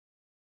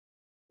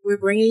We're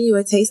bringing you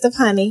a taste of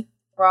honey.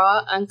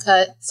 Raw,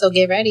 uncut, so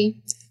get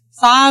ready.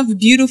 5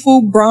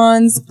 beautiful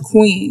bronze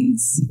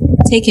queens.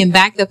 Taking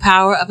back the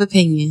power of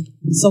opinion.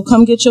 So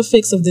come get your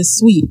fix of this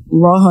sweet,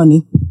 raw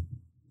honey.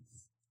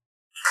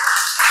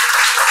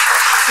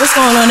 What's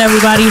going on,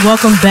 everybody?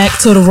 Welcome back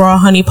to the Raw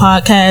Honey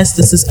Podcast.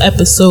 This is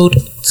episode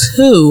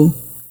 2.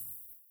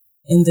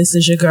 And this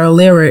is your girl,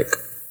 Lyric.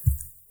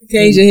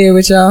 Kasia here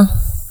with y'all.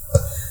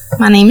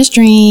 My name is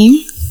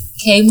Dream.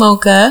 K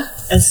Mocha.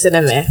 And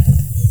Cinnamon.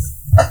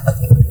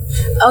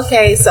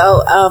 Okay,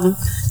 so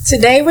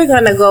today we're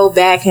going to go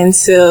back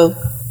into...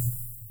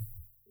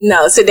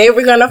 today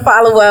we're going to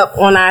follow up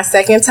on our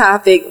second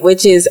topic,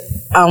 which is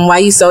why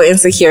you so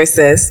insecure,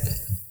 sis.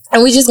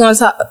 And we're just going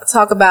to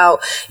talk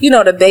about,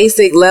 the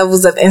basic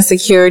levels of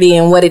insecurity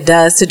and what it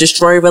does to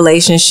destroy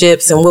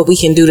relationships and what we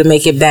can do to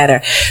make it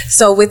better.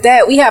 So with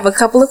that, we have a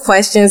couple of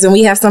questions and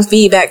we have some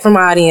feedback from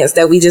our audience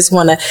that we just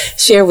want to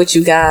share with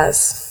you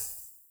guys.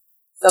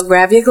 So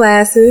grab your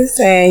glasses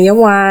and your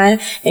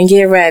wine and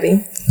get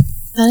ready.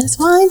 It's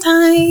wine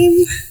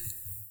time.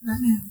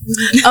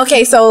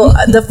 Okay, so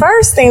the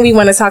first thing we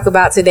want to talk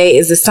about today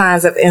is the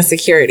signs of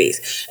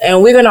insecurities.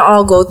 And we're going to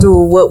all go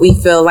through what we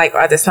feel like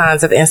are the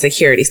signs of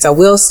insecurity. So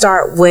we'll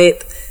start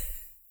with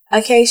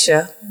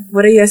Acacia.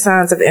 What are your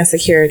signs of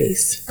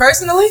insecurities?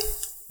 Personally?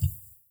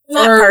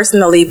 Not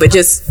personally, but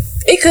just,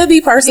 it could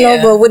be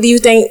personal, but what do you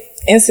think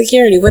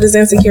insecurity? What is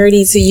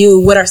insecurity to you?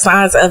 What are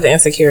signs of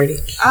insecurity?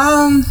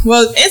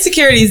 Well,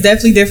 insecurity is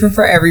definitely different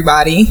for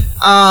everybody.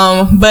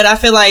 But I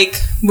feel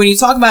like when you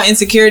talk about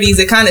insecurities,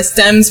 it kind of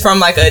stems from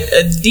like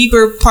a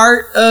deeper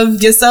part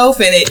of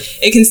yourself, and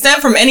it can stem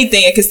from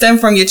anything. It can stem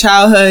from your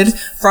childhood,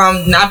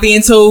 from not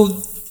being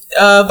told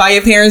by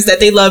your parents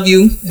that they love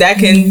you. That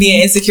can be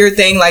an insecure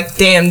thing, like,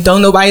 damn,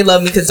 don't nobody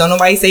love me because don't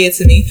nobody say it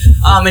to me.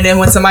 And then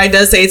when somebody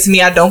does say it to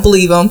me, I don't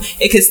believe them.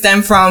 It could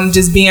stem from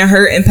just being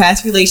hurt in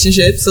past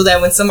relationships, so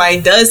that when somebody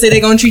does say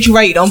they're gonna treat you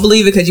right, you don't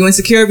believe it because you're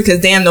insecure because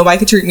damn, nobody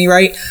could treat me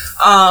right.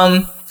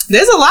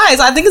 There's a lot.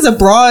 I think it's a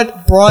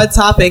broad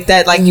topic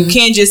that, like, you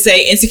can't just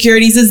say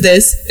insecurities is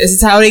this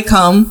is how they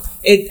come.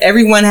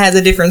 Everyone has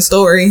a different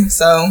story.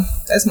 So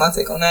that's my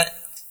take on that.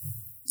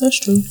 That's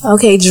true.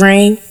 Okay,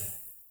 Dream.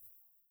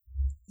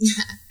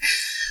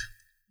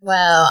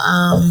 Well,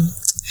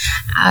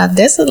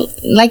 there's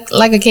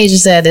like Acacia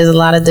said, there's a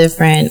lot of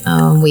different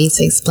ways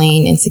to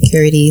explain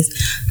insecurities.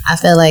 I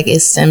feel like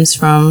it stems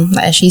from,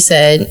 as she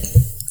said,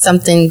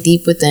 something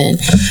deep within.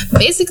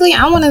 Basically,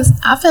 I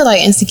feel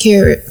like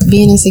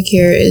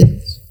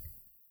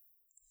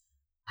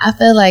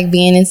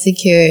being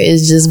insecure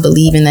is just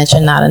believing that you're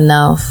not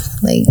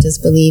enough. Like,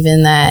 just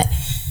believing that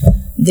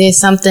there's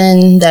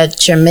something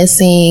that you're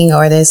missing,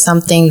 or there's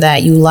something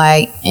that you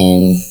like,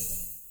 and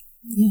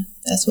yeah,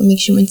 that's what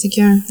makes you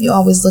insecure. You're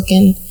always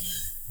looking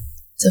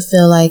to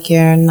feel like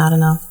you're not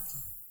enough.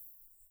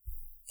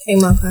 Hey,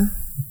 Maka.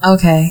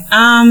 Okay.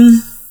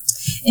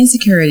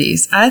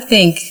 Insecurities. I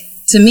think,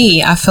 to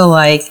me, I feel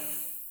like,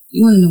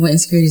 you want to know what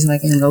insecurities are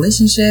like in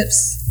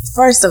relationships?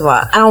 First of all,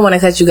 I don't want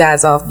to cut you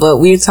guys off, but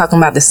we're talking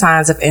about the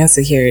signs of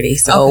insecurity.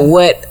 So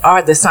What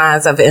are the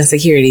signs of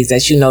insecurities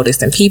that you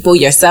notice in people,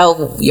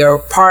 yourself, your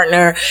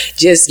partner,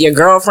 just your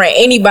girlfriend,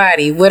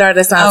 anybody? What are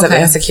the signs of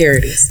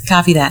insecurities?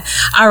 Copy that.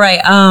 All right.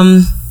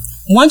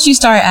 Once you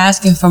start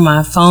asking for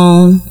my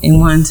phone and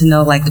wanting to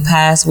know, like, the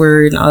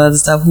password and all that other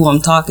stuff, who I'm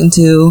talking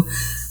to,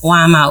 why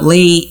I'm out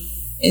late,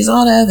 it's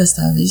all the other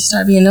stuff. You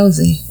start being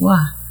nosy.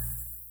 Why?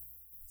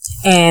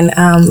 And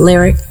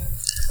Lyric?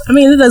 I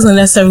mean, it doesn't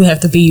necessarily have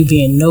to be you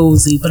being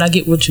nosy, but I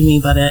get what you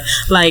mean by that.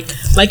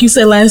 Like you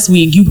said last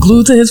week, you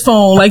glued to his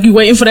phone like you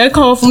waiting for that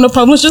call from the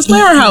publisher's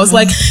clearinghouse.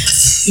 Like,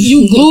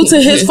 you glued to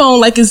his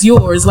phone like it's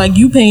yours, like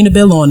you paying the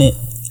bill on it.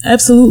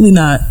 Absolutely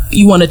not.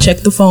 You want to check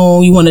the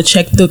phone, you want to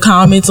check the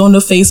comments on the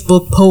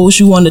Facebook post,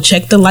 you want to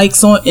check the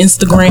likes on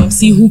Instagram,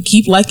 see who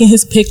keep liking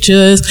his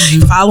pictures,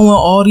 following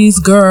all these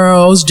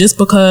girls just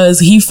because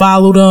he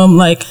followed them.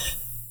 Like,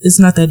 it's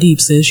not that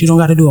deep, sis. You don't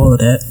got to do all of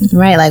that.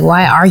 Right. Like,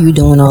 why are you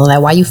doing all of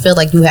that? Why you feel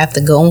like you have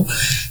to go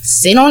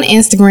sit on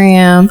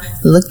Instagram,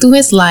 look through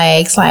his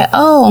likes, like,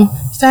 oh,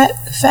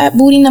 fat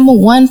booty number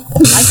 1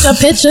 liked your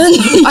picture.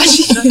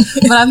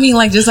 But I mean,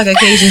 like, just like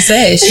Acacia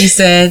said, she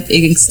said it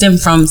can stem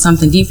from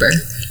something deeper.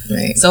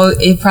 Right. So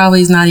it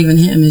probably is not even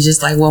him. It's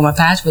just like, well, my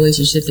past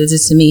relationship did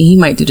this to me. He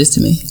might do this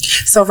to me.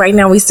 So right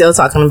now we still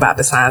talking about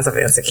the signs of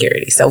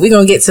insecurity. So we're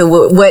going to get to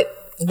what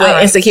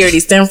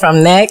insecurities stem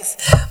from next.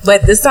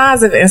 But the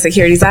signs of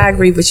insecurities, I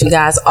agree with you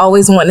guys.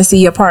 Always wanting to see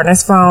your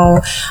partner's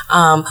phone.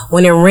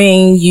 When it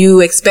ring,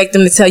 you expect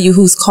them to tell you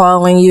who's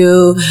calling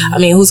you. I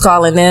mean, who's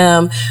calling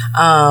them.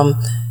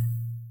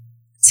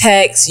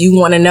 Text, you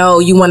want to know.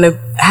 You want to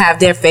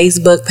have their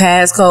Facebook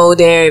passcode,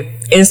 their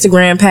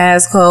Instagram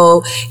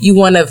passcode. You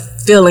want to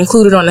feel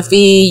included on the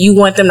feed. You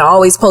want them to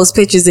always post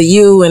pictures of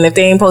you, and if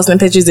they ain't posting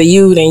pictures of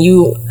you, then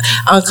you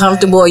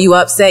uncomfortable or you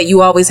upset.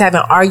 You always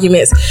having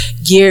arguments.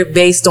 geared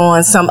based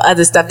on some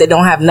other stuff that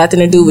don't have nothing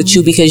to do with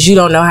you, because you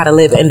don't know how to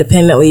live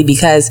independently,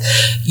 because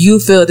you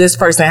feel this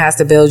person has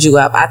to build you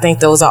up. I think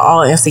those are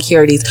all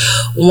insecurities.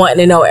 Wanting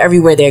to know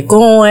everywhere they're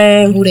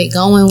going, who they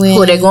going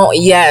with,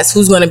 yes,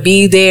 who's going to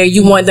be there.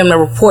 You want them to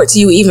report to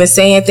you, even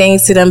saying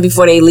things to them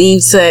before they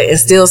leave, to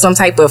instill some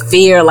type of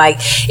fear, like,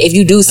 if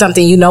you do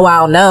something,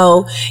 I'll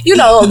know.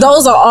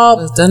 Those are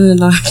all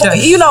signs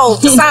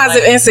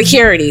of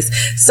insecurities.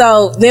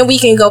 So then we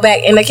can go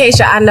back. And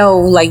Acacia, I know,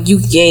 like, you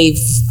gave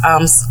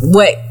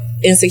what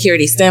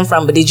insecurity stem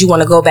from, but did you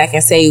want to go back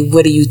and say,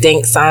 what do you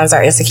think signs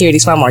are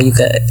insecurities from, or you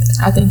could?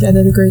 I think I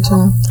did a great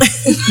job.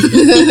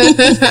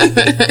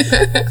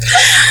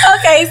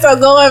 Okay, so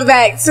going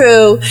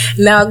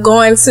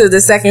to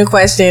the second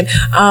question,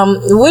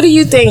 what do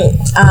you think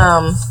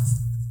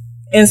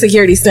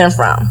insecurity stem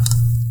from?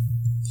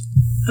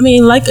 I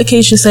mean, like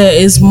Acacia said,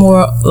 it's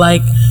more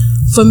like,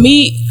 for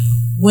me,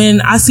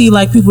 when I see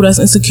like people that's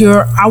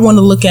insecure, I want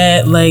to look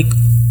at like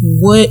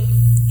what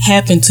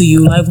happened to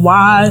you. Like,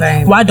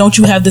 why don't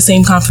you have the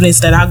same confidence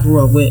that I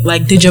grew up with?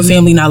 Like, did your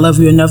family not love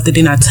you enough? Did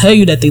they not tell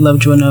you that they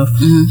loved you enough?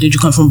 Did you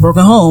come from a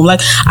broken home? Like,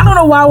 I don't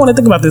know why I want to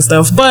think about this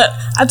stuff, but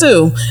I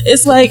do.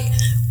 It's like,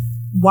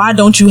 why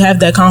don't you have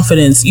that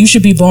confidence? You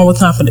should be born with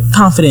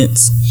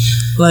confidence.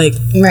 Like,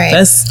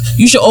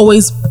 you should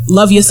always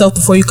love yourself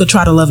before you could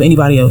try to love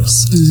anybody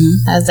else.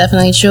 That's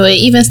definitely true. It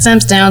even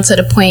stems down to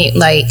the point,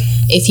 like,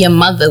 if your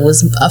mother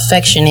was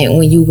affectionate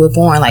when you were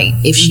born, like,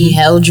 if she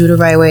held you the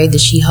right way,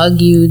 did she hug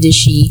you? Did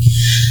she,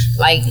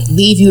 like,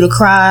 leave you to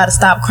cry, to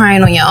stop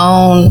crying on your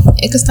own?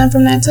 It could stem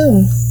from that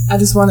too. I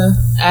just want to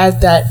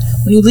add that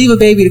when you leave a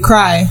baby to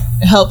cry,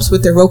 it helps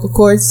with their vocal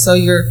cords, so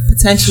you're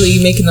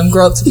potentially making them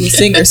grow up to be a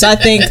singer. So I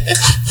think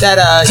that,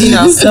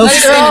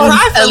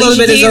 cry for a little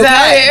bit is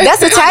okay.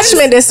 That's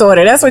attachment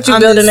disorder. That's what you're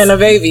building in a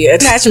baby.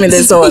 Attachment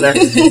disorder.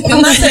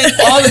 I'm not saying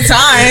all the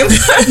time.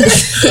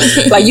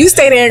 Like, you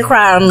stay there and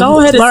cry and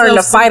learn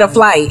to fight or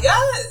flight.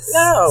 Yes.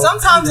 No.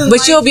 Sometimes in but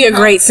life, you'll be a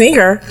great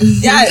singer.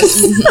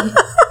 Yes.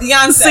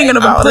 Beyonce singing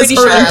about, I'm pretty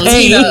sure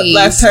Tina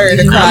left her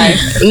to cry.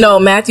 No,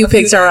 Matthew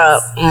picked her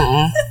up.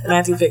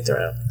 Matthew picked her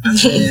up.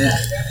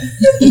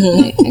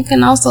 It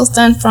can also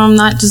stem from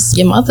not just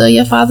your mother,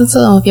 your father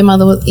too.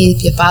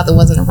 If your father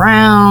wasn't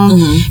around,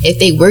 if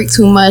they work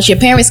too much, your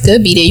parents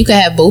could be there. You could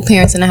have both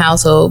parents in the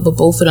household, but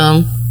both of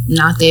them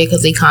not there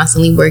because they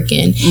constantly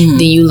working.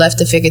 Then you left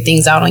to figure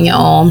things out on your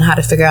own, how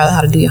to figure out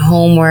how to do your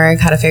homework,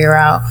 how to figure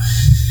out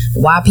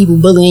why people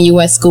bullying you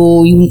at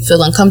school. You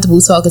feel uncomfortable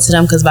talking to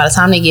them because by the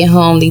time they get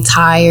home, they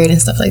tired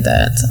and stuff like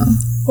that. So,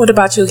 what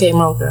about you, Kate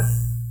Mocha?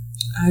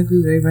 I agree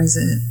with everybody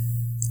said.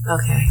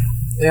 Okay.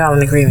 We're all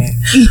in agreement.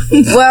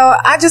 Well,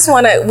 I just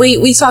want to,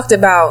 we talked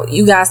about,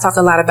 you guys talk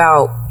a lot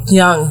about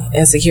young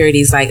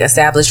insecurities, like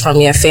established from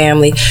your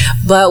family.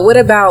 But what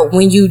about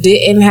when you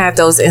didn't have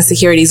those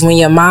insecurities, when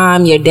your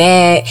mom, your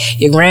dad,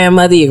 your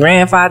grandmother, your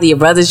grandfather, your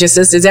brothers, your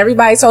sisters,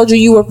 everybody told you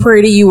you were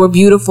pretty, you were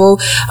beautiful,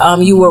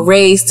 you were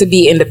raised to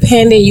be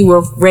independent, you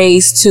were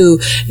raised to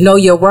know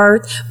your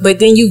worth, but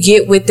then you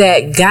get with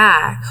that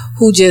guy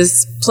who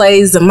just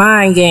plays the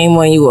mind game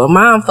on you or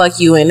mom fuck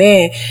you, and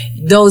then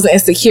those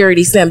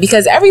insecurities stem,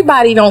 because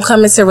everybody don't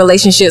come into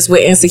relationships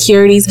with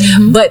insecurities,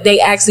 but they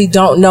actually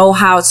don't know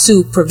how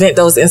to prevent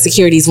those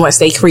insecurities once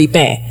they creep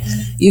in.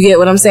 You get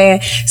what I'm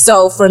saying?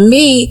 So for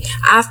me,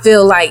 I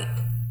feel like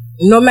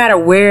no matter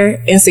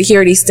where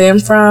insecurities stem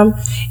from,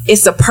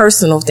 it's a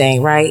personal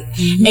thing, right?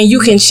 And you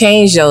can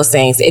change those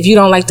things. If you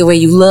don't like the way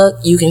you look,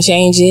 you can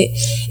change it.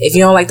 If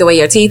you don't like the way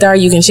your teeth are,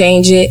 you can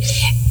change it.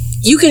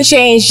 You can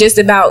change just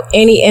about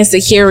any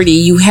insecurity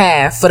you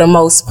have for the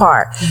most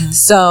part.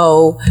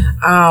 So,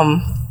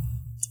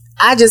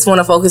 I just want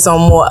to focus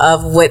on more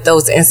of what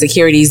those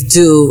insecurities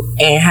do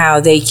and how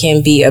they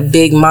can be a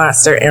big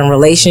monster in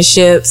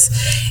relationships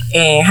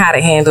and how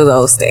to handle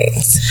those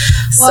things.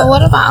 Well,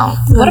 what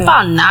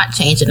about not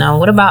changing them?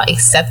 What about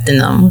accepting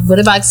them? What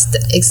about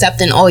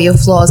accepting all your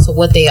flaws for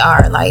what they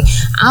are? Like,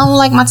 I don't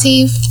like my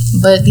teeth,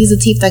 but these are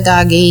teeth that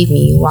God gave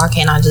me. Why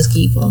can't I just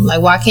keep them?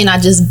 Like, why can't I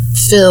just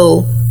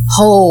feel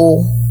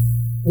whole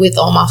with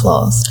all my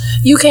flaws?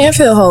 You can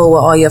feel whole with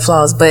all your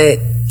flaws, but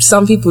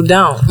some people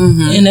don't.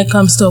 And it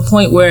comes to a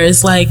point where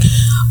it's like,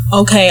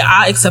 okay,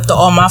 I accept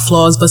all my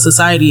flaws, but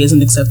society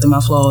isn't accepting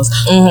my flaws.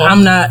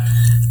 I'm not.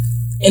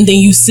 And then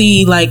you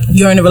see, like,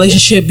 you're in a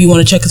relationship, you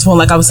want to check his phone,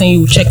 like I was saying,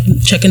 you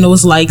checking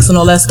those likes and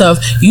all that stuff.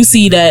 You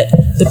see that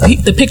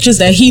the pictures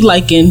that he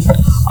liking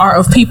are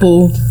of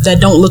people that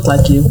don't look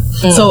like you.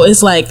 So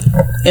it's like,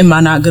 am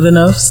I not good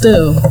enough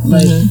still?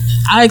 Like,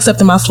 I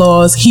accepted my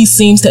flaws. He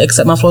seems to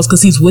accept my flaws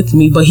because he's with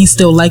me, but he's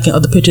still liking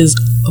other pictures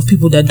of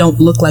people that don't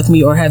look like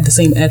me or have the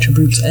same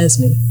attributes as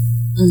me.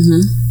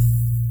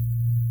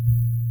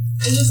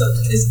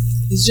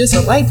 It's just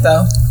a like,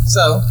 though.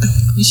 So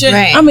you should.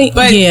 Right. I mean,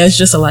 yeah, it's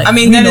just a like. I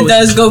mean, then it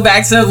does go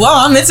back to,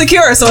 well, I'm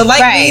insecure, so a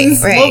like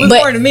means a little bit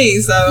more to me.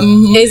 So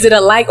is it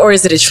a like or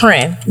is it a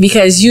trend?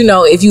 Because, you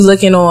know, if you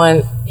looking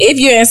on if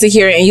you're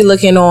insecure and you're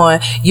looking on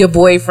your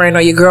boyfriend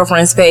or your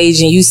girlfriend's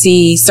page and you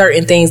see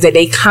certain things that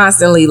they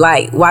constantly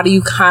like, why do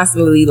you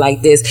constantly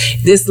like this?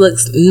 This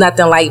looks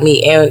nothing like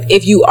me. And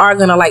if you are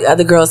going to like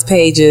other girls'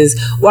 pages,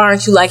 why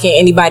aren't you liking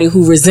anybody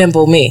who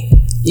resemble me?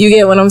 You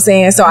get what I'm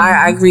saying? So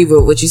I agree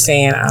with what you're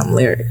saying,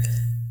 Lyric.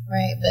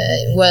 Right,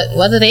 but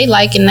whether they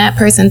liking that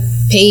person's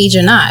page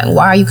or not,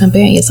 why are you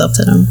comparing yourself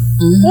to them?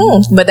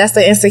 But that's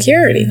the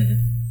insecurity.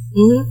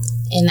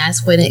 And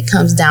that's when it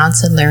comes down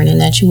to learning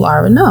that you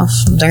are enough.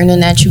 Learning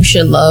that you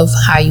should love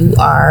how you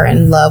are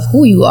and love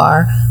who you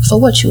are for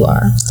what you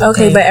are.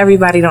 Okay, but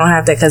everybody don't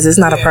have that because it's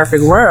not a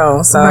perfect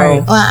world. So,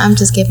 Well, I'm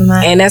just giving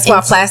my... And that's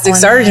why plastic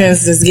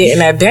surgeons is getting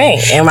that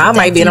bank. And I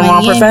might be in the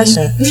wrong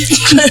profession.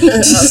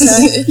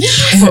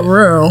 For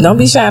real. Don't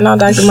be shouting on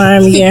Dr.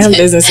 Miami getting him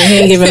business and he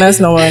ain't giving us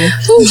no money.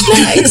 Who's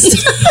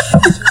next?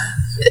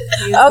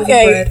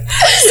 Okay.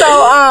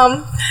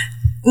 So,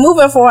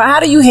 moving forward, how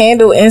do you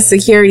handle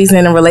insecurities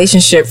in a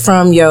relationship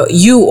from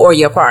you or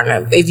your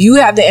partner? If you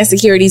have the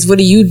insecurities, what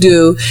do you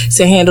do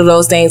to handle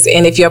those things?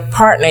 And if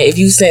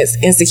you sense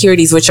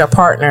insecurities with your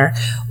partner,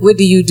 what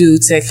do you do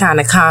to kind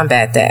of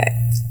combat that?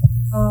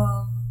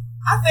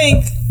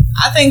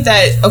 I think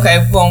that,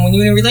 okay, well, when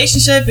you're in a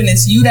relationship and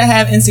it's you that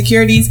have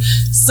insecurities,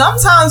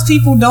 sometimes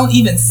people don't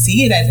even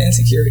see it as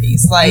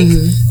insecurities. Like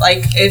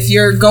if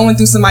you're going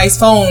through somebody's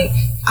phone,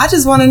 I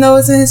just want to know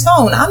what's in his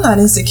phone. I'm not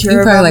insecure.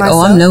 You're probably about like,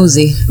 myself. I'm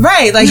nosy.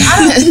 Right. Like,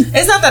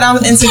 it's not that I'm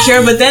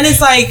insecure, but then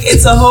it's like,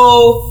 it's a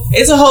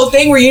whole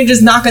thing where you're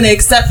just not going to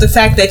accept the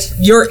fact that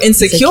you're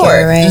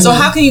insecure. Right? So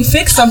how can you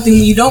fix something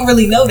when you don't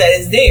really know that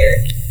it's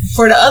there?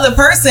 For the other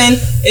person,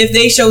 if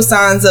they show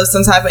signs of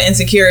some type of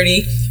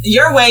insecurity,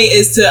 your way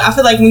is to, I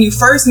feel like when you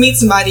first meet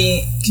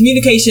somebody,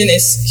 communication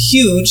is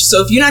huge.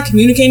 So if you're not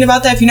communicating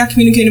about that, if you're not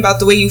communicating about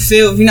the way you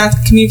feel, if you're not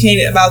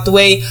communicating about the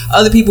way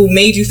other people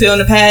made you feel in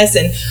the past,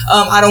 and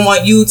I don't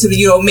want you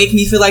to, make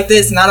me feel like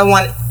this, and I don't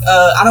want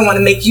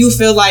to make you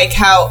feel like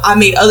how I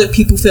made other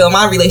people feel in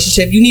my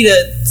relationship. You need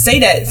to say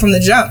that from the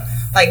jump.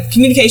 Like,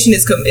 communication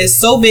is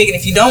so big, and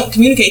if you don't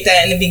communicate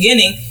that in the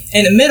beginning,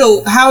 in the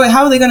middle, how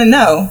are they going to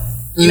know?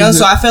 You know,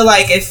 so I feel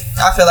like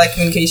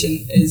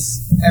communication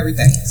is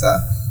everything. So,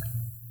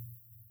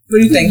 what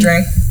do you think,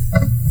 Dre?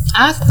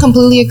 I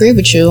completely agree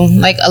with you.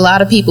 Like, a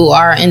lot of people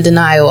are in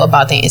denial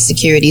about their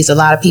insecurities. A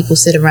lot of people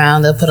sit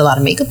around, they'll put a lot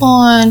of makeup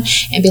on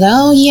and be like,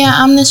 oh yeah,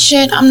 I'm this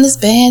shit, I'm this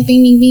bad,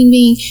 bing, bing, bing,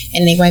 bing.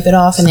 And they wipe it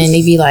off, and then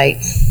they be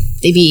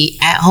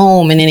at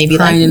home, and then they be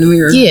crying like, in the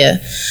mirror. Yeah.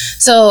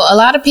 So a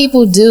lot of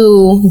people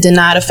do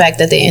deny the fact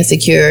that they're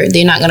insecure.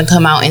 They're not going to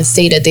come out and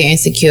say that they're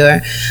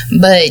insecure,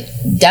 but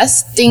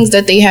that's things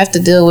that they have to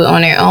deal with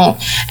on their own.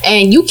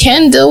 And you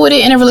can deal with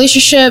it in a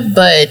relationship,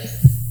 but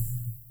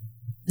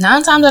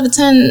 9 times out of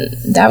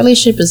 10, that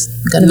relationship is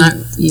going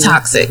to be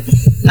toxic.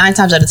 9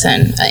 times out of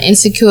 10.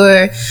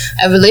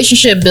 A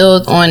relationship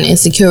built on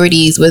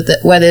insecurities,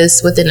 whether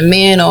it's within a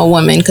man or a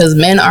woman, because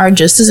men are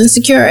just as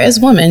insecure as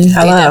women.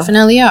 Hello. They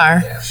definitely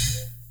are.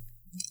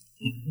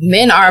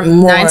 Men are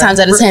 9 times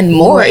out of 10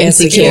 more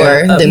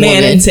insecure than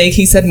man women. Intake,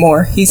 he said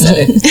more. He said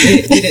it.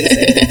 He didn't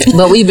say it.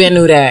 But we been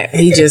knew that.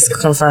 He just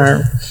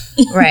confirmed.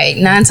 Right.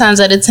 9 times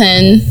out of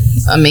 10,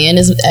 a man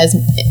is as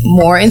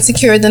more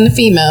insecure than the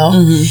female.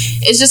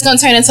 It's just going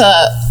to turn into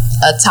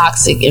a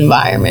toxic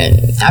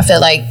environment. I feel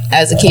like,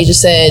 as Acacia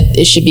said,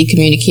 it should be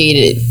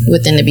communicated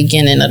within the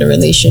beginning of the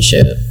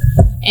relationship.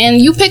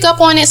 And you pick up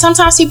on it.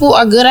 Sometimes people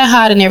are good at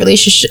hiding their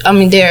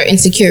their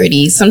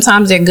insecurities.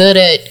 Sometimes they're good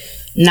at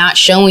not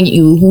showing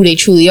you who they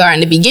truly are.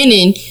 In the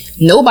beginning,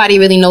 nobody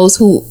really knows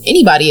who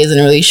anybody is in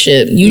a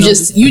relationship. You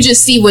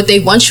just see what they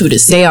want you to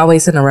see. They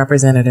always send a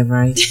representative,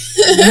 right?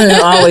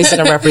 Always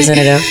send a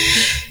representative.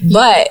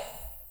 But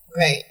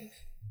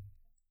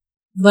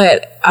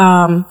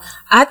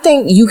I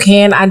think you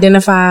can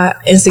identify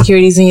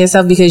insecurities in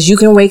yourself, because you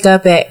can wake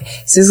up at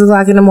 6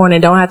 o'clock in the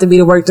morning, don't have to be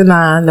to work to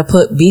 9,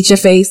 to beat your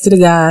face to the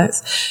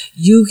guys.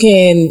 You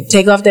can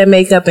take off that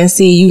makeup and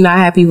see you not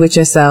happy with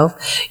yourself.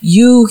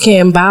 You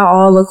can buy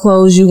all the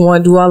clothes you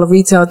want, do all the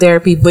retail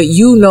therapy, but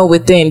you know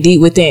deep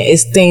within,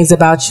 it's things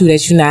about you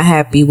that you're not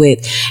happy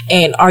with.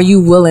 And are you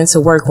willing to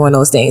work on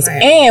those things?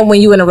 Right. And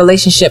when you're in a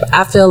relationship,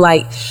 I feel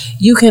like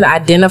you can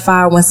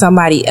identify when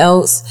somebody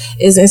else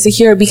is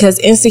insecure, because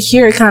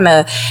insecure kind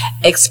of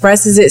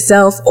expresses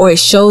itself, or it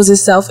shows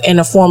itself in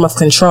a form of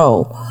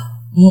control,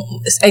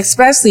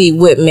 especially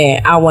with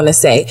men. I want to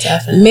say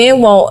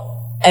men won't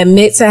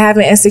admit to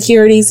having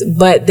insecurities,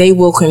 but they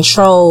will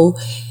control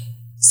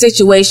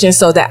situations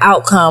so the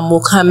outcome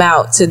will come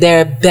out to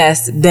their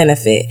best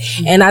benefit.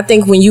 And I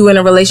think when you in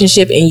a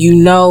relationship and you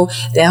know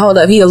that, hold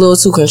up, he a little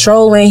too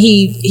controlling,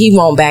 he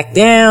won't back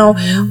down,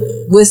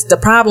 what's the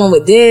problem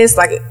with this,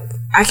 like,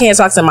 I can't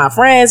talk to my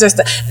friends or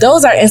stuff.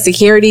 Those are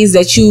insecurities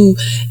that you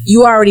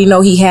already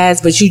know he has,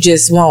 but you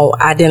just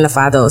won't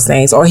identify those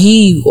things, or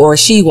he or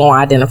she won't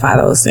identify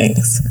those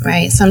things.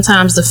 Right.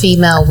 Sometimes the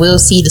female will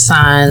see the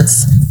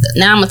signs.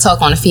 Now I'm going to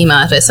talk on the female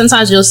aspect.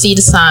 Sometimes you'll see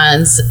the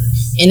signs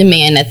in a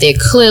man that they're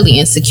clearly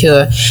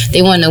insecure.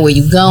 They want to know where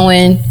you're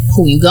going,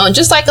 who you going.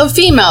 Just like a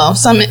female.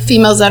 Some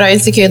females that are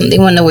insecure, they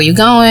want to know where you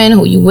going,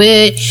 who you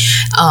with.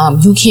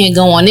 You can't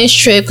go on this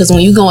trip because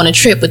when you go on a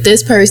trip with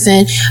this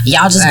person,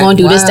 y'all just going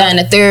to do this, that, and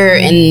the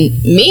third.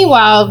 And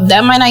meanwhile,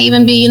 that might not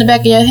even be in the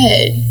back of your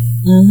head.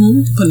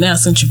 Mm-hmm. But now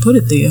since you put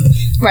it there,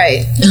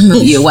 right,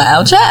 you're a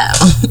wild child.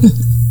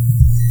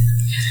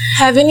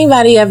 Have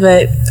anybody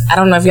ever, I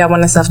don't know if y'all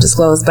want to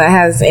self-disclose, but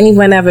has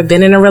anyone ever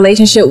been in a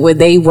relationship where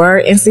they were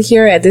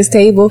insecure at this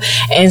table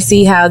and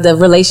see how the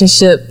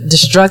relationship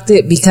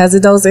destructed because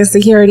of those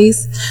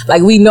insecurities?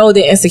 Like, we know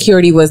that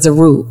insecurity was the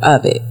root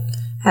of it.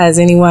 Does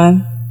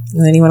anyone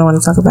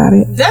want to talk about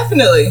it?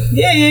 Definitely.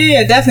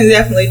 Yeah,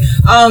 definitely.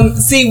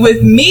 See,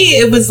 with me,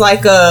 it was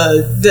like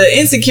the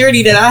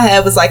insecurity that I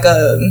had was like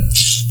a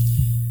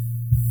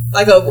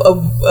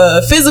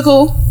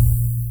physical.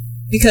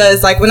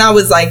 Because, like, when I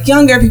was, like,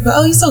 younger, people,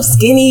 oh, you're so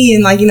skinny,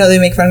 and, like, you know, they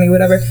make fun of me,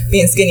 whatever,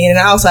 being skinny. And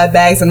I also had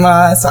bags in my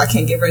eyes, so I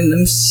can't get rid of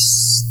them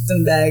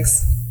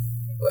bags.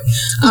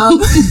 So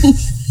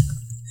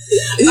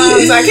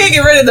I can't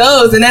get rid of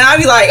those. And then I'd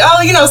be like,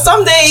 oh, you know,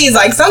 some days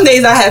I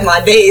have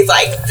my days,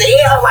 like,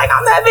 damn, like,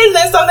 I'm that busy.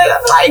 And some days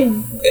I'm like,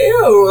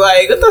 ew,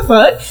 like, what the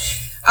fuck?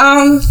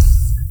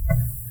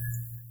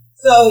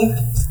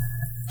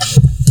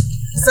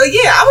 So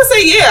yeah, I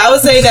would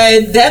say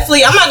that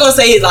definitely. I'm not gonna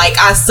say like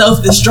I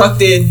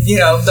self-destructed, you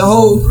know, the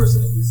whole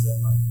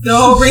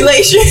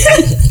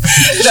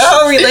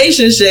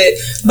relationship,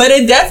 but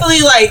it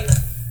definitely like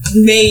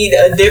made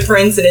a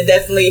difference, and it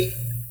definitely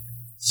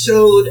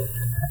showed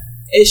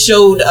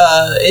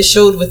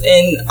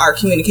within our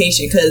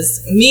communication.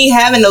 Because me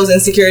having those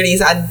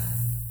insecurities,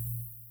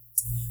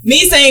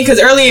 because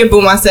earlier,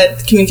 boom, I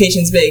said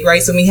communication's big,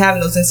 right? So me having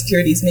those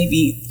insecurities made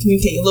me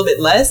communicate a little bit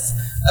less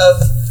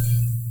of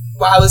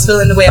why I was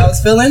feeling the way I was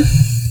feeling.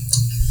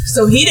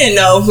 So he didn't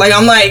know. Like,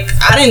 I'm like,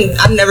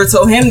 I never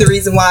told him the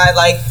reason why,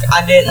 like,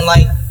 I didn't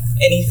like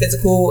any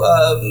physical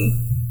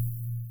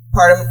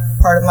part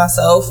of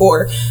myself,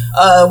 or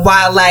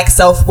why I lack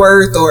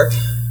self-worth,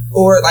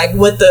 or like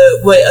what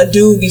a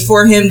dude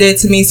before him did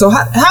to me. So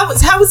how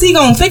was he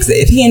gonna fix it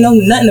if he didn't know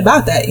nothing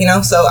about that, you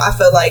know? So I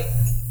felt like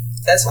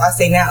that's why I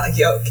say now, like,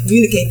 yo,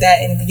 communicate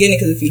that in the beginning,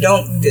 because if you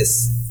don't, you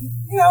just,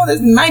 you know, this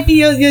might be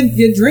your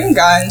dream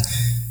guy. And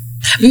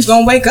he's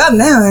gonna wake up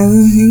now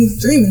and ain't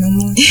dreaming no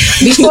more.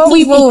 Before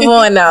we move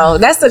on, though,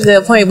 that's a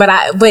good point.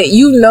 But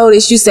you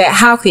noticed, you said,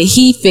 how could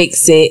he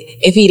fix it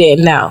if he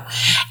didn't know?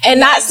 And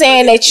not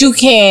saying that you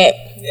can't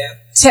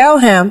tell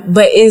him,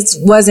 but it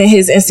wasn't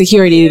his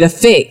insecurity to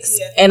fix.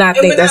 Yeah. And I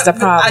think that's the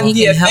problem.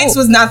 Fix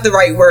was not the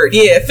right word.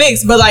 Yeah,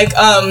 fix. But like,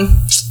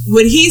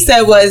 what he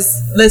said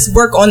was, let's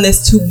work on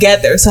this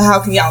together. So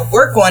how can y'all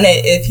work on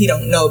it if he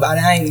don't know about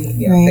it?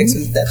 Fix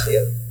was definitely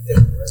a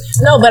different word.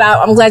 No, but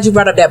I'm glad you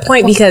brought up that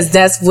point, because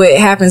that's what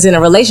happens in a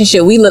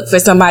relationship. We look for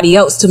somebody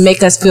else to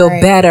make us feel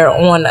better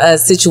on a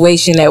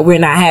situation that we're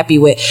not happy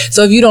with.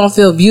 So if you don't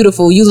feel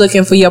beautiful, you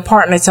looking for your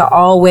partner to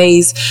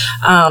always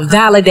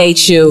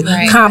validate you,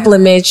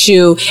 compliment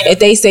you. If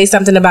they say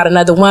something about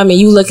another woman,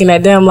 you looking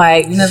at them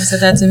like, you never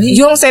said that to me.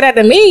 You don't say that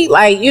to me,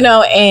 like, you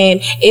know.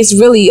 And it's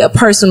really a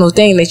personal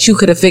thing that you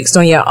could have fixed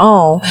on your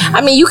own. Mm-hmm.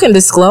 I mean, you can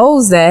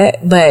disclose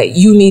that, but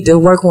you need to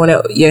work on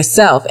it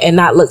yourself and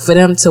not look for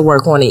them to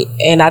work on it.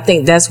 And I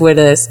think that's where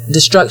the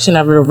destruction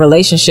of a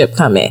relationship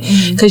come in,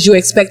 because you're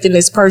expecting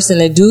this person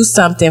to do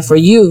something for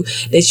you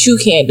that you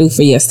can't do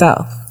for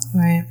yourself.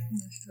 Right.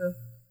 That's true.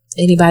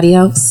 Anybody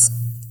else?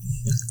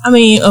 I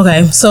mean,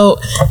 okay, so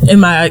in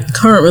my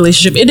current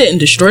relationship, it didn't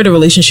destroy the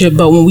relationship,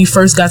 but when we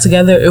first got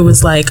together, it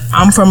was like,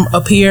 I'm from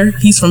up here,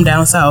 he's from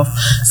down south.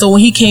 So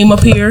when he came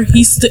up here,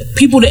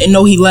 people didn't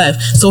know he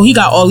left. So he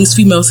got all these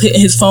females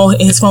hitting his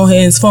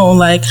phone,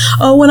 like,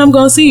 oh, when I'm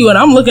gonna see you? And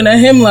I'm looking at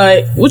him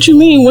like, what you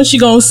mean, when she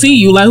gonna see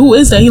you? Like, who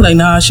is that? He like,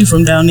 nah, she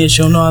from down there,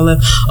 she don't know I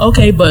left.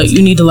 Okay, but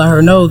you need to let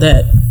her know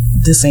that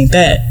this ain't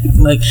that.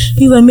 Like,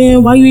 he's like,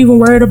 man, why you even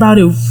worried about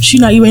it? She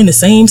not even in the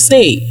same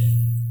state.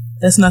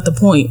 That's not the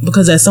point,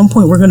 because at some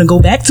point we're going to go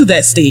back to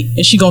that state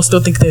and she going to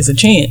still think there's a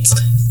chance,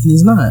 and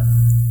it's not.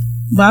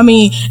 But I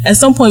mean, at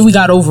some point we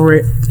got over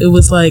it. It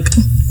was like,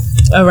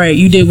 all right,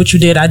 you did what you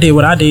did, I did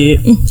what I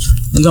did.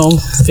 We're going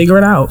to figure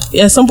it out.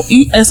 At some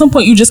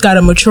point you just got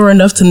to mature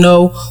enough to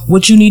know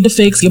what you need to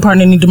fix. Your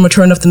partner need to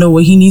mature enough to know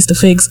what he needs to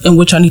fix and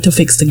what y'all need to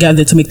fix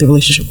together to make the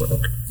relationship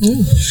work.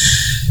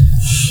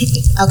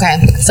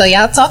 Okay, so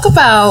y'all talk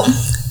about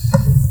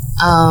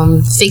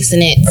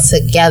fixing it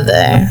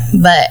together,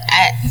 but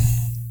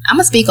I'm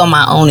gonna speak on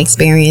my own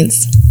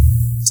experience.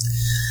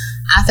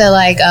 I feel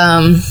like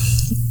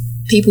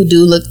people do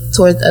look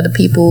towards other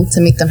people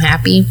to make them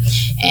happy,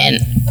 and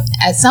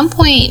at some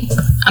point,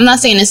 I'm not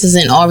saying this is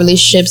in all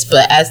relationships,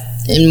 but as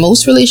in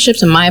most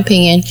relationships, in my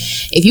opinion,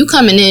 if you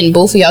coming in,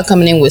 both of y'all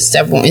coming in with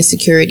several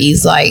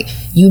insecurities, like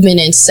you've been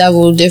in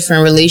several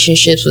different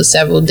relationships with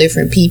several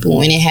different people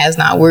and it has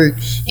not worked,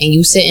 and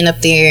you sitting up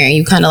there and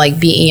you kind of like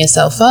beating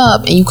yourself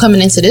up, and you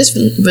coming into this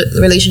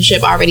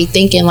relationship already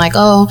thinking like,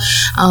 oh,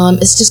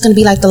 it's just gonna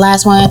be like the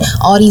last one,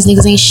 all these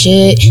niggas ain't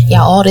shit,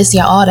 y'all all this,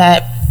 y'all all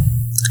that.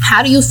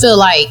 How do you feel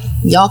like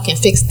y'all can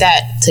fix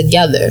that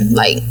together?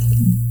 Like,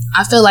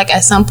 I feel like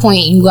at some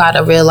point you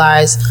gotta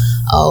realize,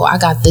 oh, I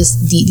got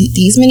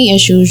these many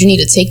issues. You need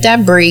to take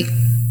that break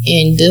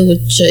and deal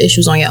with your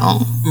issues on your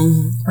own.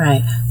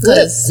 Right.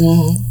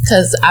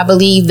 Because I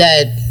believe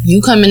that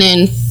you coming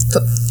in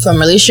from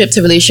relationship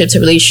to relationship to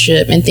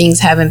relationship and things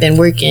haven't been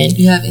working.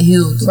 You haven't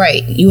healed.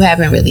 Right. You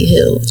haven't really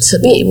healed to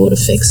be able to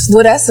fix.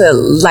 Well, that's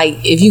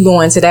if you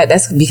go into that,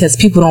 that's because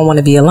people don't want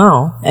to be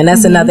alone. And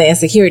that's another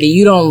insecurity.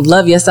 You don't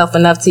love yourself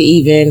enough to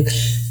even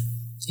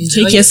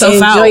take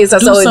yourself out.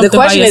 So the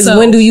question is,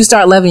 when do you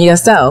start loving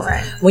yourself?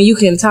 Right. When you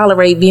can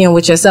tolerate being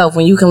with yourself,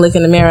 when you can look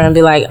in the mirror and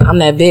be like, I'm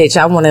that bitch.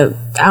 I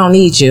don't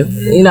need you.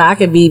 You know, I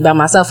can be by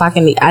myself. I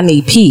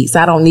need peace.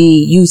 I don't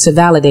need you to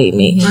validate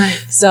me. Right.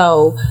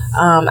 So,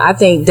 I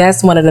think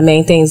that's one of the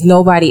main things.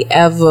 Nobody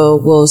ever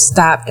will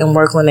stop and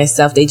work on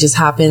themselves. They just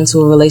hop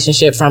into a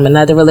relationship from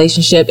another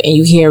relationship and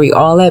you carry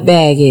all that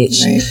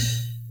baggage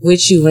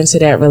with you into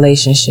that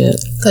relationship.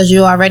 Because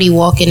you're already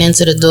walking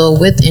into the door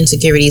with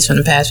insecurities from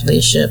the past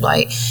relationship.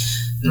 Like,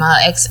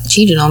 my ex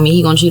cheated on me,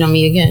 he gonna cheat on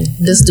me again.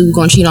 This dude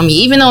gonna cheat on me.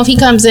 Even though if he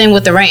comes in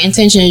with the right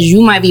intentions,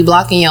 you might be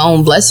blocking your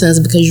own blessings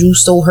because you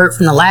so hurt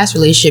from the last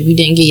relationship. You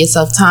didn't give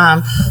yourself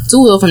time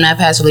to heal from that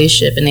past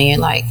relationship. And then you're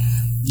like,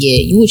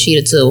 yeah, you a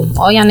cheater too.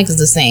 All y'all niggas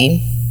the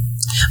same.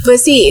 But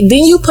see,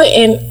 then you put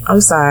in,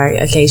 I'm sorry,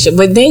 Acacia,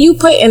 but then you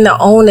put in the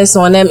onus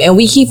on them, and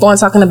we keep on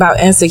talking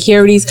about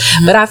insecurities,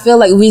 but I feel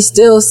like we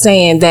still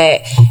saying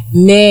that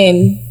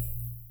men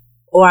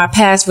or our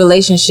past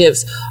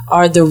relationships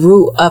are the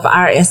root of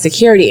our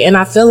insecurity. And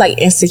I feel like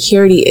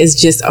insecurity is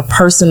just a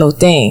personal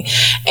thing.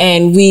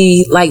 And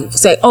we like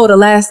say, oh, the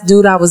last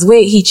dude I was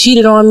with, he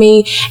cheated on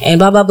me and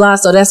blah, blah, blah.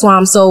 So that's why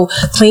I'm so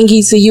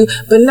clingy to you.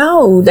 But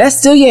no, that's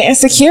still your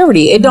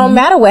insecurity. It don't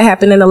matter what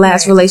happened in the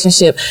last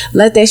relationship.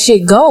 Let that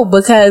shit go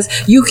because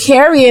you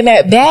carrying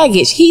that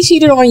baggage. He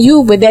cheated on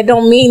you, but that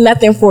don't mean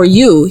nothing for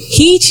you.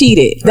 He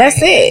cheated. That's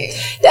it.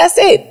 That's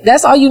it.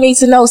 That's all you need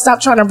to know.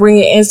 Stop trying to bring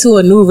it into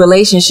a new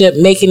relationship,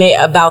 making it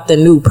about the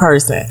new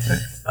person.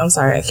 I'm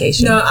sorry,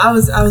 Acacia. No, I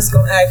was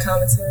gonna add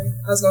commentary.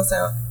 I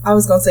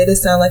was gonna say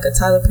this sound like a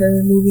Tyler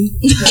Perry movie.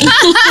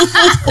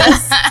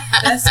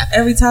 that's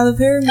every Tyler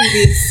Perry movie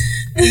is.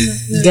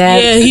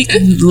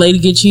 Lady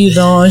get cheated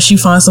on, she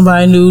finds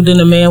somebody new, then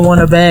the man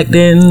want her back,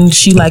 then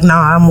she like,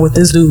 nah, I'm with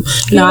this dude.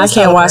 No, I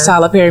can't watch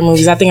Tyler Perry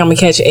movies. I think I'm gonna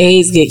catch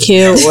AIDS, get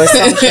killed, or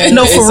something.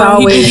 No, for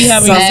real, he be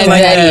having something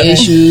like that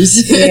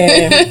issues.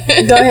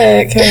 Yeah. Go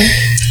ahead, Kay.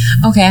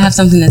 Okay, I have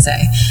something to say.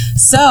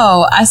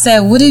 So I said,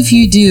 what if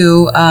you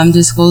do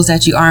disclose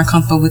that you aren't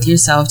comfortable with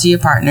yourself to your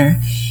partner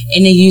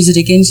and they use it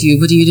against you?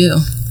 What do you do?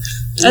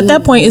 At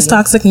that point, it's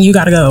toxic and you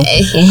gotta go.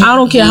 I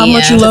don't care how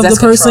much you love the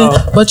person,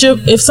 but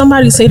if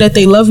somebody say that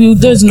they love you,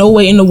 there's no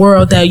way in the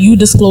world that you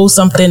disclose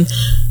something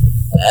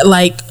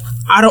like,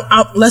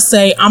 let's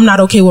say I'm not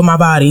okay with my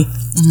body.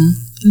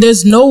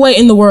 There's no way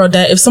in the world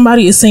that if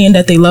somebody is saying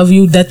that they love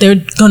you, that they're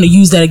gonna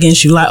use that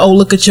against you. Like, oh,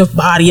 look at your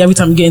body every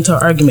time you get into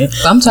an argument.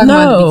 But I'm talking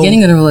about the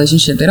beginning of the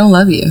relationship. They don't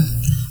love you.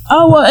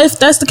 Oh, well, if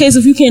that's the case,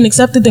 if you can't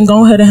accept it, then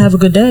go ahead and have a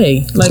good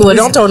day. Like, well,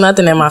 don't throw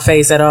nothing in my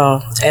face at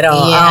all. Yeah. I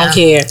don't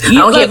care. I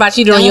don't care if I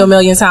cheated on you a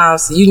million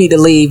times. You need to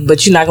leave,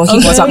 but you're not going to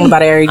keep on talking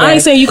about it every day. I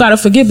ain't saying you got to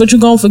forget, but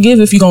you're going to forgive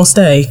if you're going to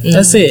stay.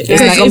 That's it.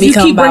 Because if you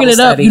keep bringing it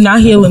up, you're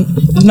not healing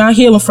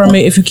from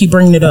it if you keep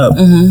bringing it up.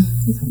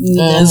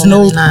 There's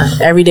no...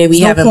 Every day we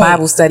having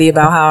Bible study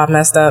about how I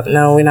messed up.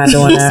 No, we're not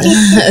doing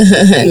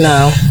that.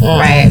 No.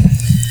 Right.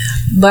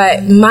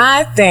 But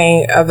my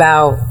thing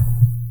about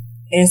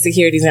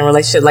insecurities in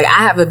relationship, like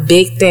I have a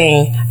big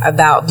thing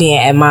about being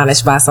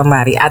admonished by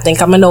somebody. I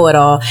think I'm a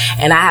know-it-all,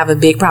 and I have a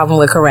big problem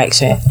with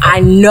correction.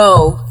 I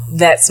know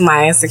that's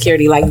my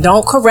insecurity. Like,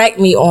 don't correct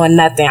me on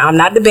nothing. I'm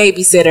not the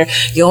babysitter.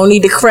 You don't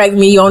need to correct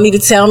me. You don't need to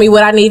tell me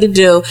what I need to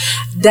do.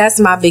 That's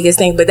my biggest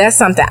thing, but that's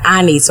something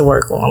I need to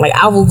work on. Like,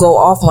 I will go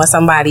off on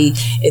somebody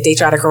if they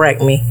try to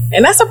correct me,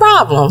 and that's a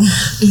problem.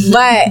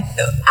 But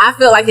I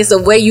feel like it's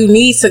a way you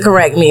need to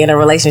correct me in a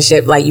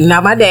relationship. Like, you're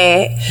not my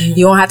dad.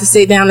 You don't have to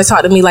sit down and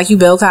talk to me like you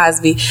Bill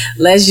Cosby.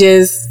 Let's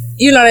just,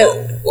 you know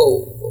that.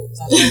 Whoa.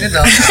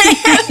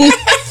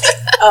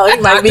 Oh,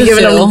 he might be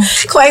giving them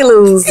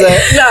Quaaludes.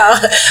 No,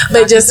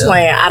 but just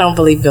playing. I don't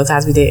believe Bill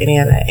Cosby did any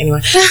of that. Anyway,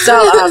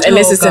 so and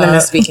this is Cinnamon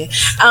speaking.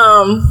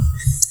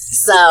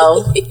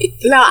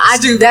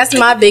 That's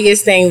my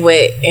biggest thing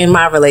in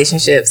my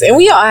relationships, and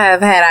we all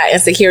have had our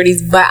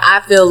insecurities. But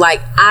I feel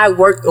like I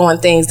worked on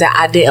things that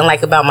I didn't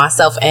like about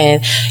myself,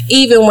 and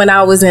even when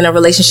I was in a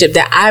relationship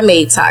that I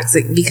made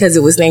toxic because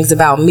it was things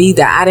about me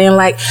that I didn't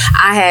like,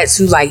 I had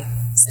to like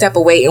step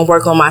away and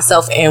work on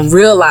myself and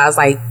realize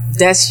like,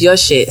 that's your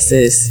shit,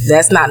 sis.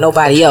 That's not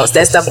nobody else.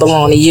 That stuff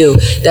belong to you.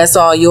 That's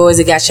all yours.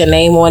 It got your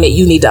name on it.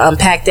 You need to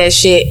unpack that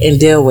shit and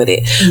deal with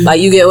it. Like,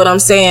 you get what I'm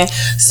saying?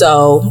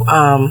 So,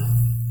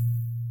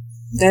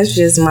 that's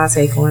just my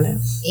take on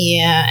it.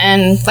 Yeah,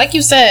 and like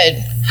you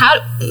said,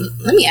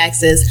 let me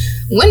ask this.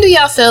 When do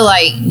y'all feel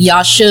like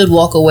y'all should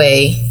walk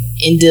away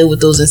and deal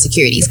with those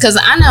insecurities? Because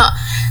I know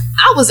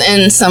I was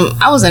in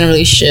a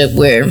relationship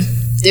where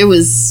there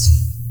was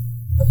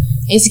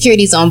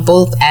insecurities on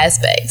both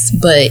aspects,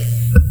 but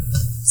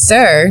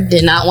Sir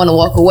did not want to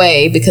walk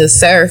away because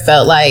Sir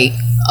felt like,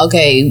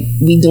 okay,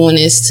 we doing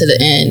this to the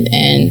end,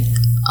 and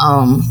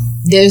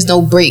there's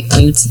no break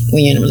when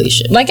you're in a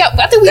relationship. Like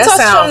I think we That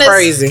touched on this.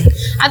 Crazy.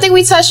 I think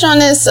we touched on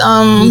this.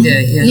 We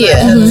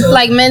did,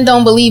 Like men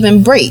don't believe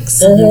in breaks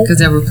because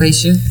they'll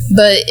replace you.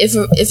 But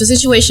if a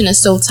situation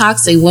is so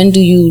toxic, when do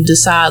you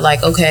decide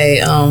like,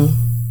 okay,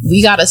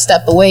 we got to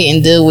step away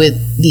and deal with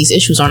these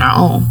issues on our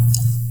own?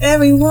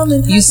 Every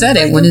woman. You said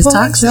it when it's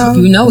toxic.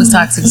 You know it's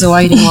toxic, so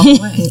why you didn't walk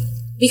away?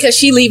 Because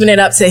she leaving it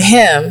up to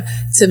him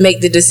to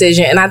make the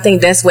decision. And I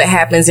think that's what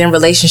happens in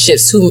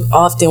relationships too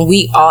often.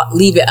 We all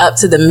leave it up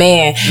to the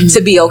man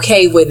to be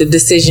okay with the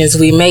decisions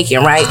we making,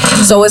 right?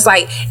 So it's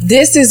like,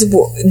 this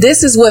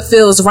is what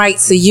feels right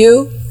to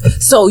you.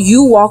 So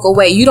you walk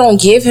away. You don't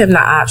give him the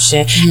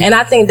option. And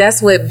I think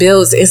that's what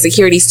builds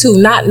insecurities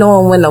too. Not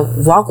knowing when to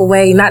walk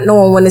away, not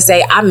knowing when to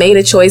say, I made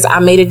a choice, I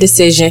made a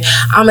decision,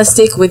 I'm going to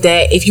stick with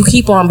that. If you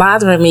keep on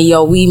bothering me,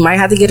 we might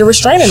have to get a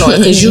restraining order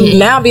because you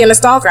now being a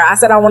stalker. I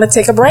said, I want to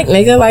take a break,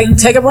 nigga. Like,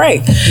 take a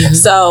break.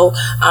 So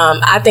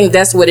I think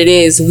that's what it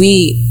is.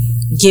 We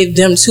give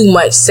them too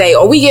much say,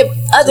 or we give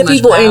other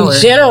people in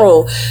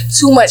general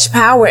too much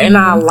power in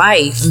our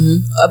life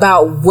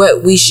about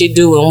what we should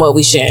do and what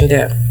we shouldn't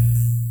do.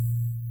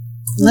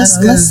 Let's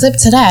slip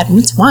to that.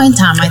 It's wine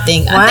time, I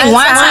think. I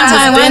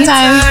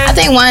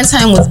think wine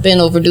time was been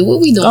overdue. What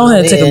we doing? Go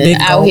ahead, take a big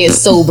out here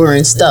sober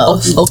and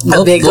stuff.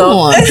 A big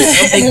go.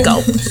 Big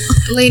go.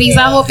 Ladies,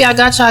 I hope y'all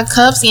got y'all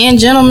cups, and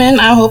gentlemen,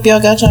 I hope y'all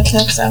got y'all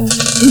cups out.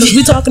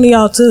 We talking to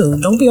y'all too.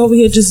 Don't be over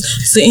here just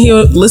sitting here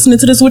listening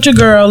to this with your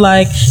girl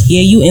like,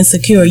 yeah, you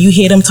insecure. You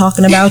hear them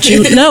talking about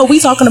you. No, we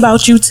talking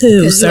about you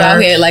too, sir. You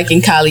out here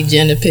liking Kylie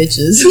Jenner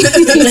pictures.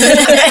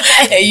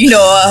 And you know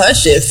all her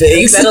shit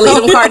face. You better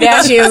leave them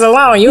Kardashians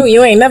alone.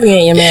 You ain't never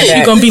getting your man back.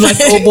 You're gonna be like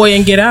the old boy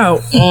and get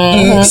out.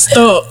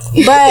 Stop.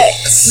 But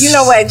you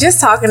know what? Just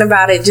talking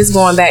about it, just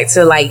going back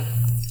to like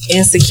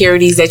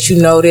insecurities that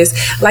you notice.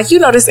 Like, you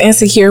notice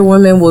insecure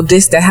women will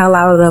diss the hell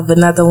out of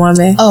another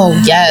woman. Oh,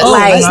 yes.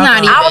 Like, it's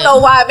not even. I don't know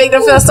why it make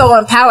them feel so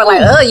empowered.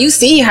 Like, oh, you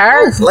see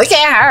her? Look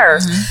at her.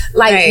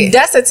 Like,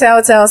 that's a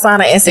telltale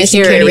sign of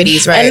insecurity.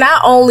 Insecurities, right. And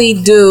not only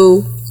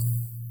do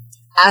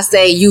I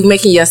say you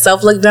making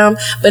yourself look dumb,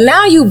 but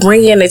now you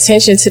bringing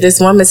attention to this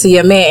woman, to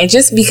your man, and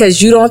just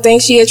because you don't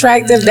think she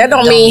attractive, that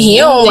don't mean he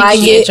don't like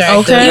it.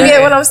 Okay, you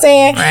get what I'm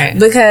saying? Right.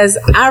 Because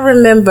I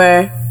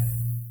remember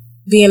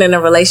being in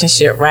a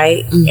relationship,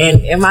 right,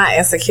 and in my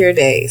insecure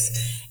days,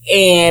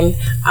 and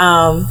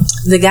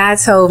the guy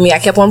told me, I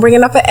kept on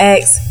bringing up an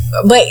ex,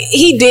 but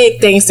he did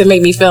things to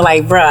make me feel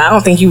like, bruh, I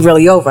don't think you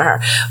really over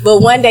her.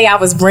 But one day I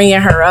was bringing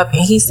her up,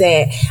 and he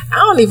said, I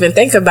don't even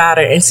think about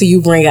her until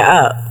you bring her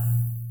up.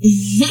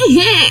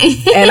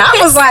 And I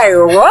was like,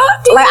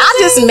 what? Like, I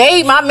just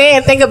made my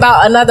man think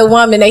about another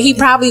woman that he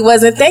probably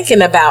wasn't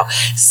thinking about.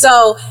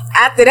 So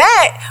after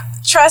that,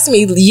 trust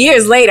me,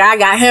 years later, I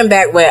got him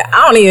back where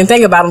I don't even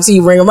think about him till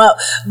you bring him up.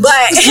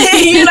 But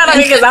you know what I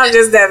mean? Because I'm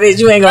just that bitch.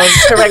 You ain't gonna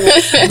correct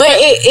me. But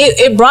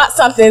it brought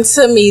something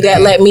to me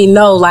that let me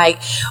know, like,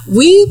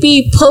 we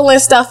be pulling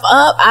stuff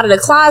up out of the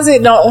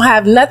closet, don't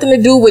have nothing to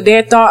do with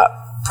their thought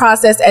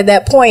process at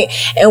that point,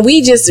 and we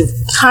just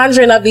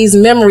conjuring up these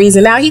memories,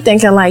 and now he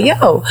thinking like,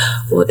 yo,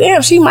 well damn,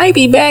 she might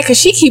be bad because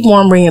she keep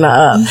on bringing her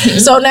up.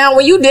 So now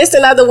when you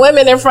dissing other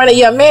women in front of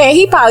your man,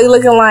 he probably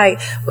looking like,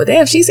 well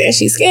damn, she said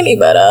she's skinny,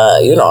 but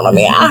you know what I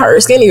mean, I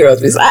heard skinny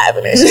girls be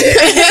slapping and shit.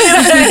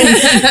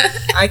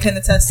 I can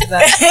attest to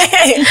that.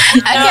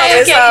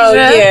 So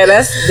yeah,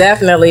 that's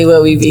definitely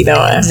what we be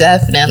doing.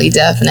 Definitely.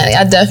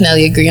 I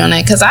definitely agree on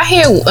that, because I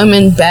hear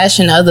women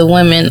bashing other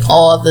women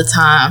all the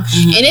time,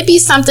 and it be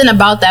something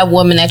about that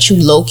woman that you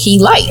low-key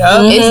like.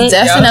 It's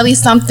definitely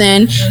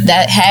something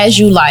that has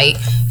you like,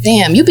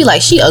 damn, you be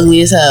like, she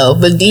ugly as hell,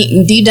 but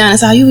deep down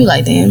inside you be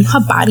like, damn, her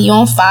body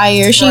on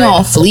fire, she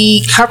on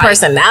fleek, her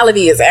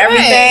personality is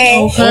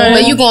everything.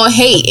 But you gonna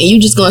hate, and you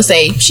just gonna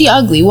say she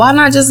ugly. Why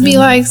not just be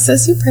like,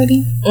 sis, you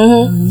pretty,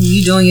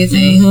 you doing your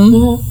thing.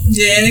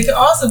 Yeah, and it could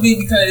also be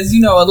because,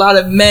 you know, a lot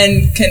of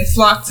men can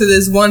flock to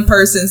this one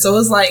person, so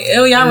it's like,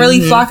 oh, y'all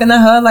really flocking to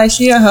her like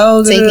she a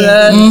hoe.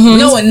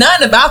 Knowing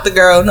nothing about the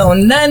girl,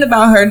 knowing nothing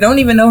about her, don't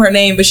even know her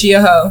name, but she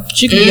a hoe.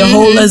 She could be a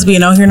whole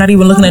lesbian out here not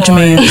even looking at your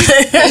man.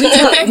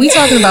 We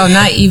talking about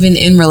not even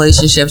in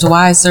relationships.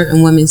 Why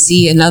certain women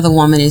see another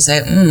woman and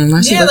say,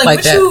 why she look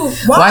like that?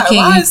 Why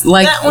can't you,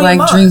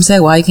 like Dream said,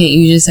 why can't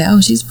you just say,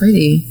 oh, she's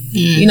pretty?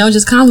 You know,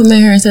 just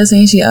compliment her instead of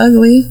saying she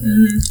ugly.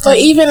 But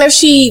even if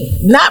she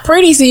not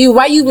pretty to you,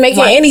 why you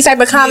making any type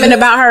of comment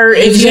about her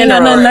in general? You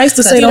got nothing nice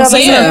to say, don't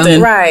say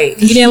nothing. Right.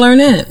 You didn't learn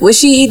that. What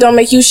she eat don't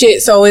make you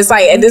shit. So it's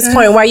like, at this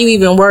point, why you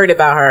even worried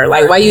about her?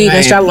 Like, why you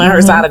even straddling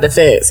her side of the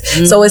fence?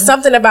 So it's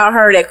something about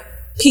her that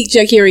piqued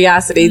your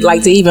curiosity,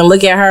 like to even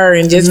look at her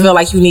and just feel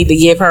like you need to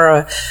give her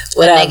a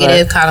whatever. A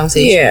negative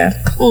connotation. Yeah.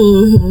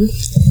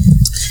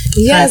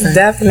 Yes,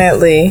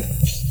 definitely.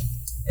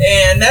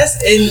 And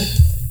that's in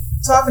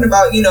talking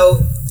about, you know,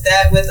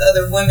 that with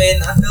other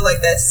women. I feel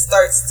like that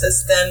starts to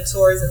stem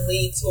towards and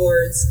lead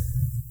towards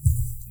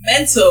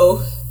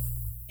mental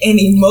and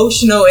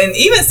emotional and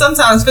even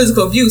sometimes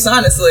physical abuse,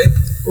 honestly.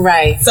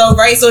 Right. So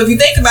if you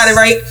think about it,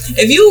 right,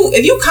 if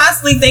you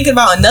constantly thinking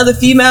about another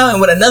female and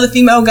what another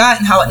female got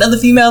and how another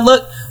female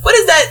looked,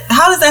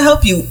 how does that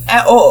help you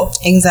at all?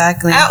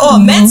 Exactly. At all.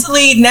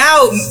 Mentally,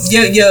 now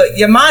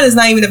your mind is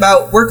not even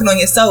about working on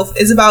yourself.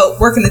 It's about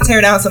working to tear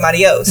down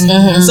somebody else.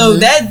 So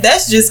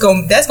that's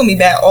gonna be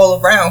bad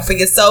all around for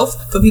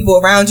yourself, for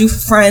people around you, for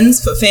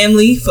friends, for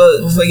family,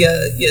 for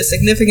your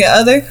significant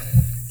other.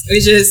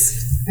 It's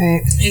just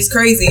it's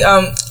crazy.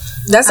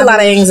 That's a lot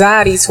of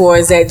anxiety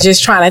towards that,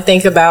 just trying to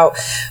think about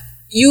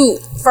you.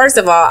 First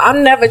of all,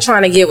 I'm never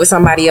trying to get what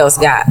somebody else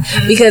got,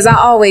 because I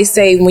always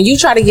say, when you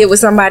try to get what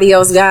somebody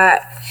else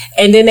got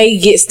and then they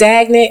get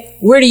stagnant,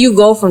 where do you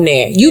go from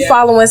there? You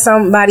following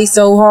somebody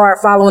so hard,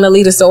 following a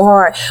leader so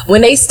hard,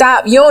 when they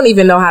stop, you don't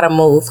even know how to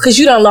move, because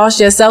you done lost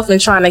yourself in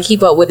trying to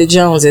keep up with the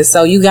Joneses.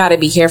 So you got to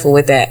be careful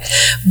with that.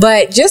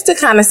 But just to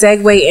kind of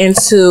segue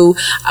into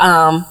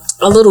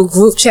a little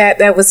group chat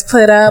that was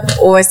put up,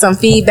 or some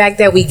feedback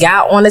that we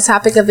got on the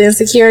topic of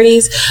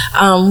insecurities.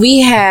 We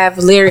have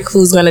Lyric,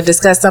 who's going to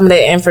discuss some of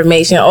the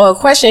information or a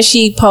question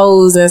she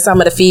posed and some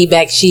of the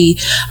feedback she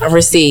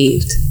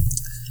received.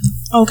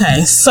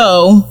 Okay,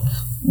 so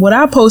what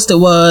I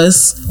posted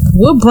was,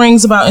 what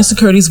brings about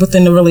insecurities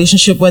within the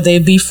relationship, whether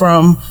it be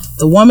from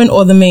the woman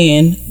or the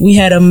man. We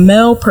had a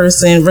male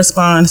person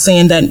respond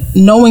saying that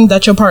knowing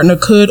that your partner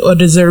could or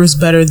deserves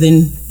better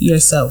than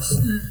yourself.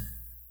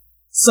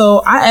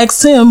 So I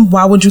asked him,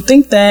 why would you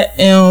think that?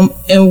 And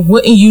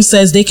what in you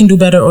says they can do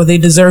better or they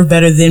deserve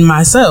better than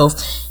myself?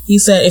 He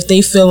said if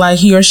they feel like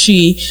he or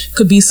she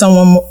could be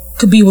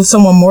with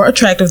someone more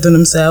attractive than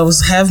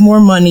themselves, have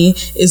more money,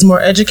 is more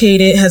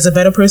educated, has a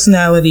better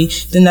personality,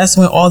 then that's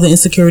when all the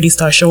insecurities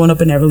start showing up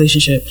in that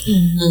relationship.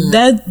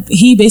 That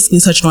he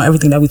basically touched on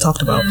everything that we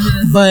talked about.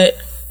 But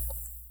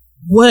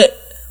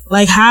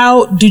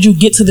how did you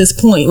get to this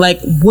point?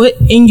 Like, what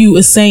in you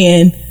is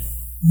saying,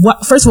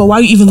 first of all, why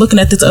are you even looking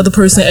at this other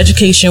person's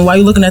education? Why are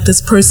you looking at this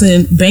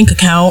person's bank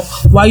account?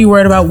 Why are you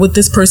worried about what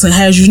this person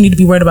has? You need to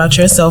be worried about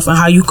yourself and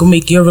how you can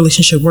make your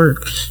relationship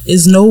work.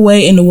 There's no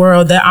way in the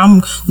world that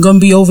I'm going to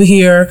be over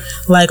here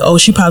like, oh,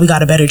 she probably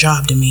got a better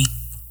job than me.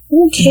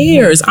 Who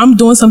cares? I'm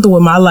doing something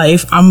with my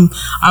life. I'm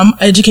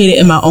educated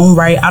in my own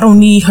right. I don't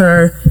need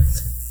her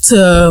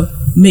to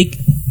make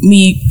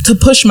me, to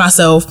push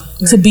myself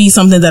to be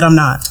something that I'm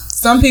not.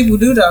 Some people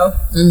do, though.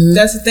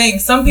 That's the thing.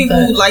 Some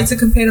people like to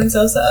compare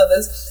themselves to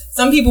others.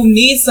 Some people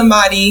need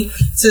somebody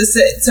to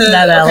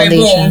that okay,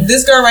 validation. boom.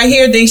 This girl right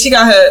here thinks she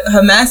got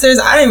her master's.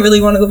 I didn't really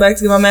want to go back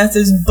to get my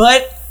master's,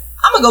 but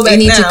I'm gonna go back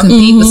now. You need to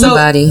compete with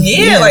somebody.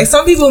 Yeah, like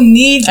some people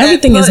need that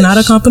everything push. is not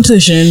a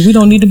competition. We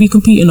don't need to be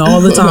competing all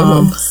the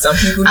time. Some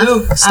people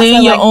do. Stay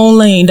in your own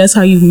lane. That's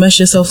how you mess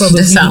yourself up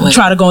if you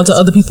try to go into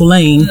other people's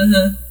lane.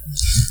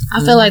 I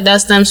feel like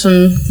that stems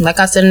from, like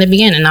I said in the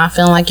beginning, not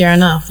feeling like you're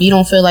enough. You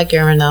don't feel like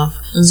you're enough.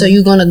 So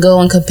you're going to go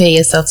and compare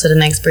yourself to the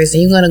next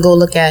person. You're going to go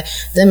look at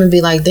them and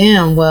be like,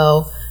 damn,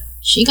 well,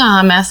 she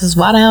got her master's.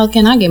 Why the hell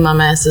can't I get my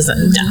master's?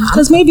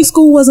 Because maybe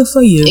school wasn't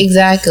for you.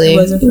 Exactly.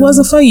 It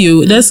wasn't for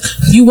you.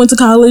 You went to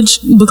college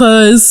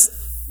because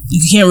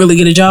you can't really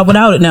get a job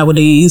without it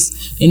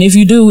nowadays. And if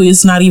you do,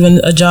 it's not even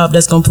a job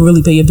that's going to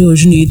really pay your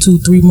bills. You need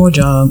 2-3 more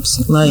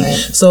jobs.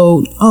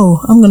 So,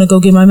 I'm going to go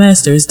get my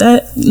master's.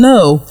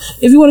 No.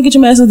 If you want to get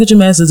your master's, get your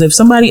master's. If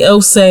somebody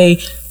else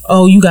say,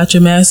 oh, you got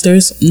your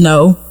master's,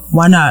 no.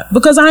 Why not?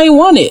 Because I ain't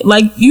want it.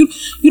 Like, you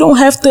don't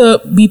have to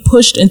be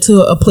pushed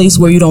into a place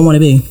where you don't want to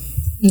be.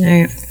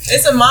 Right.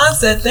 It's a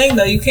mindset thing,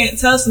 though. You can't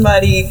tell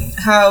somebody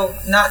how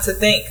not to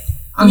think.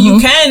 I mean,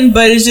 you can,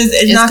 but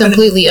it's not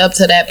completely up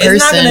to that person.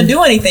 It's not going to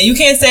do anything. You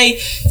can't say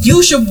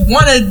you should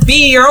want to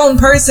be your own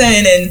person,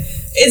 and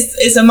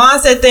it's a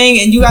mindset thing,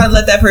 and you got to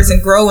let that person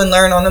grow and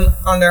learn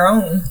on their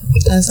own.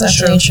 That's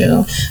definitely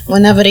true.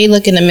 Whenever they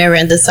look in the mirror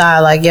and decide,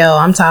 like, yo,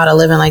 I'm tired of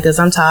living like this.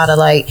 I'm tired of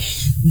like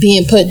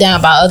being put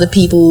down by other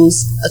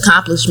people's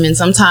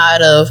accomplishments. I'm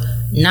tired of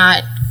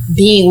not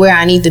being where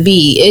I need to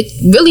be.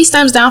 It really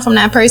stems down from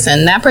that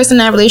person. That person in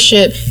that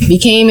relationship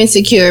became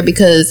insecure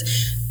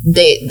because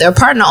their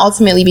partner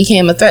ultimately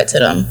became a threat to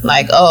them.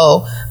 Like,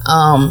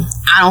 I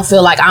don't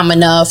feel like I'm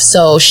enough,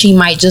 so she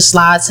might just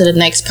slide to the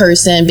next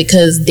person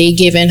because they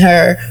giving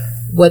her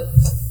what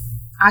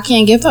I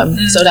can't give them.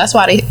 So that's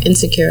why they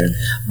insecure.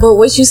 But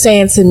what you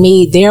saying to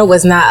me, there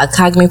was not a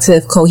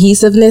cognitive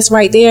cohesiveness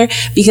right there,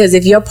 because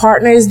if your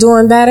partner is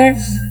doing better,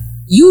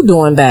 you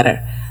doing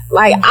better.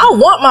 Like, I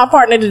want my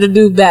partner to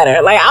do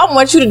better. Like, I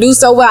want you to do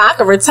so well I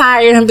can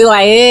retire and be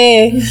like,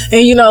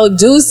 and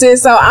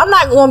deuces. So I'm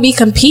not going to be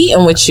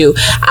competing with you.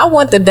 I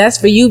want the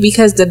best for you,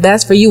 because the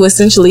best for you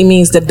essentially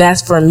means the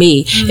best for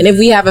me. And if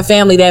we have a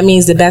family, that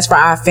means the best for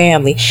our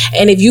family.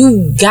 And if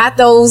you got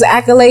those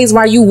accolades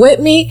while you with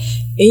me,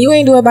 and you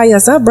ain't do it by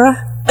yourself,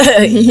 bruh.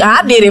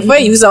 I did it for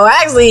you. So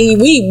actually,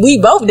 we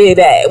both did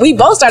that. We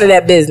both started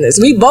that business.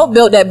 We both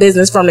built that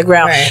business from the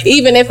ground. Right.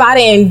 Even if I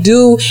didn't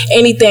do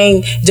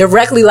anything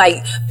directly,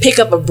 like pick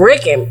up a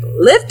brick and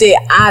lift it,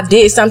 I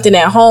did something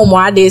at home, or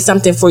I did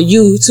something for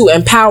you to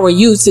empower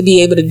you to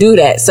be able to do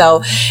that.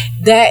 So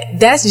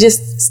that's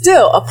just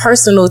still a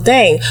personal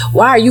thing.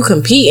 Why are you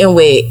competing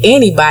with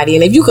anybody?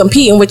 And if you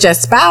competing with your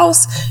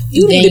spouse,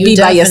 you need to be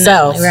by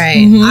yourself. Right.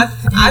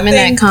 I think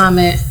that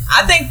comment.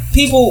 I think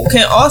people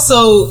can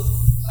also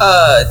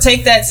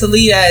take that to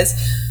lead as,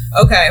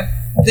 okay,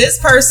 this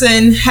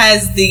person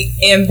has the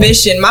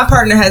ambition. My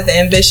partner has the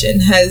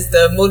ambition, has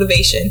the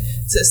motivation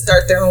to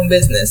start their own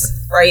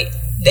business, right?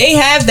 They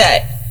have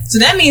that. So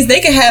that means they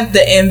can have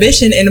the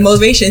ambition and the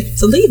motivation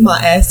to leave my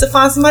ass to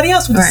find somebody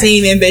else with the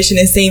same ambition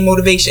and same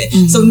motivation.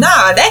 So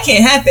that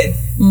can't happen.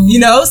 You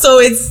know, so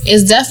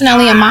it's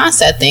definitely a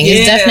mindset thing.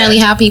 It's definitely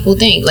how people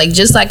think. Like,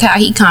 just like how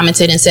he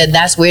commented and said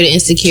that's where the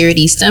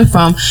insecurities stem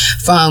from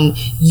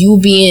you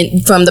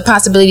being, from the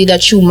possibility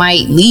that you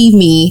might leave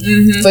me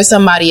for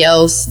somebody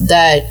else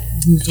that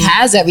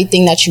has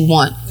everything that you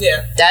want.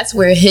 Yeah, that's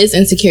where his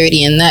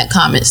insecurity in that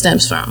comment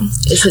stems from.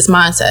 It's his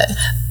mindset.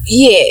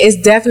 Yeah, it's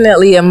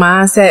definitely a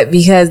mindset,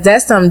 because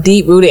that's some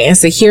deep-rooted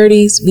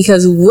insecurities.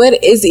 Because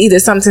what is either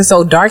something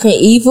so dark and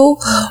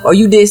evil, or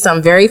you did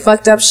some very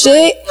fucked up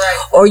shit,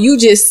 or you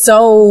just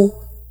so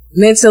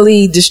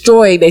mentally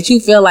destroyed that you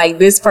feel like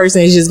this person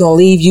is just gonna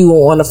leave you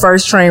on the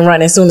first train run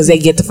as soon as they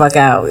get the fuck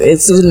out,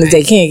 as soon as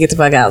they can get the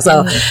fuck out.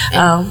 So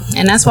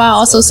and that's why I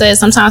also said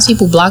sometimes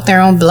people block their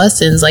own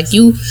blessings. Like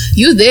you're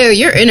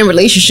in a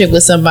relationship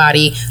with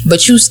somebody,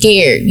 but you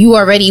scared. You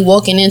already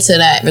walking into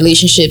that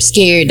relationship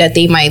scared that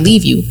they might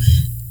leave you.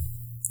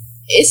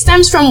 It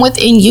stems from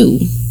within you,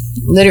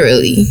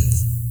 literally.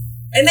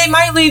 And they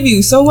might leave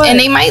you, so what? And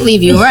they might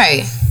leave you,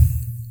 right.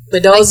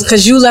 But those,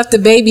 because you left the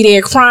baby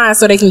there crying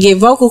so they can get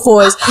vocal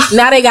cords,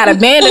 now they got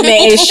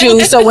abandonment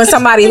issues. So when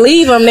somebody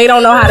leave them, they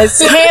don't know how to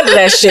handle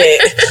that shit.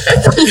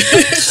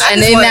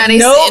 And then now they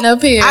sitting up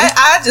here.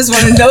 I just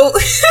want to note,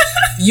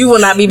 you will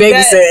not be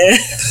babysitting.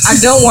 I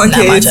don't want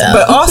kids,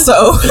 but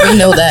also we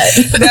know that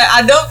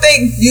I don't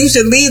think you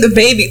should leave the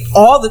baby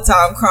all the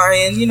time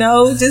crying. You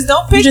know, just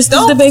don't pick. Just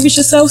the baby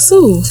should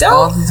self-soothe.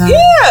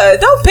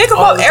 Don't pick them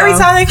up every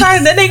time they cry.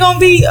 Then they gonna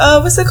be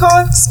what's it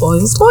called?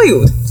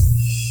 Spoiled.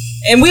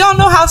 And we all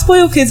know how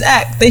spoiled kids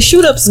act. They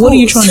shoot up schools. What are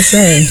you trying to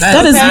say?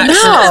 That is not true.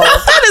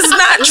 That is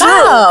not true.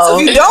 No. So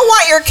if you don't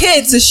want your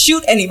kids to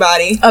shoot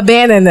anybody,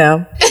 abandon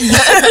them.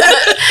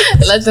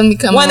 Let them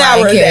become 1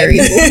 hour.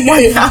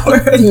 1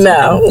 hour.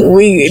 No,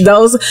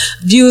 those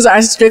views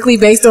are strictly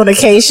based on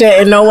Acacia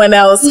and no one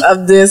else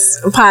of this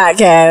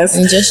podcast.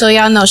 And just so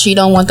y'all know, she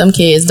don't want them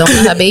kids. Don't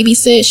let her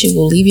babysit. She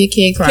will leave your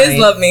kid crying.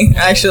 Kids love me,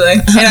 actually.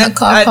 And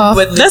cough.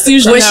 That's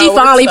usually when she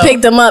finally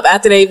picked them up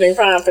after they've been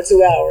crying for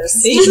 2 hours.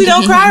 They usually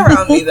don't cry around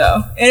me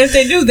though, and if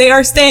they do, they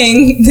are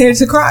staying there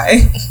to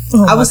cry.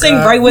 I will sing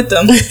right with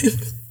them.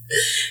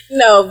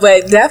 No,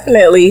 but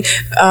definitely,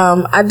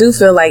 I do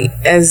feel like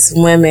as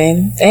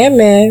women and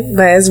men,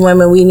 but as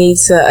women, we need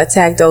to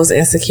attack those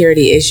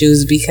insecurity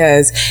issues,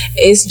 because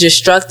it's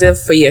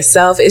destructive for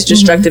yourself. It's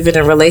destructive in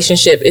a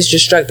relationship. It's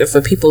destructive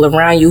for people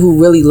around you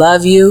who really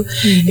love you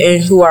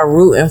and who are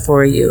rooting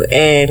for you.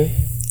 And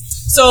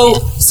so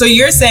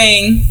you're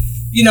saying,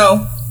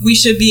 we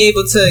should be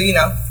able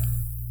to,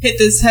 hit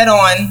this head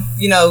on,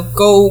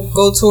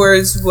 go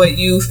towards what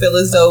you feel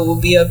as though will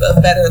be a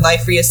better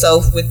life for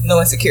yourself with no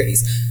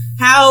insecurities.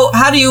 How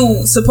do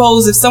you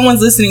suppose, if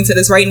someone's listening to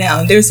this right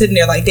now and they're sitting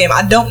there like, damn,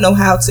 I don't know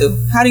how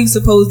do you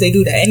suppose they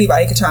do that?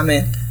 Anybody can chime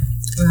in.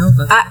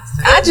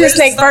 I just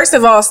think, first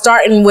of all,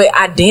 starting with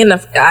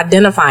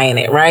identifying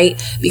it,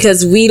 right?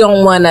 Because we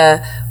don't want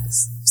to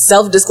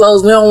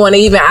self-disclose. We don't want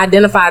to even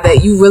identify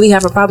that you really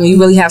have a problem. You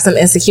really have some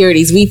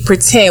insecurities. We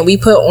pretend. We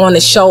put on the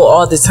show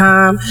all the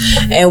time,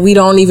 and we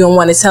don't even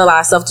want to tell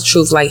ourselves the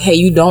truth. Like, hey,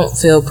 you don't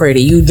feel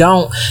pretty. You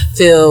don't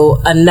feel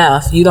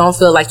enough. You don't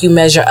feel like you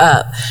measure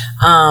up.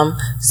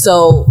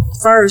 So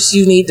first,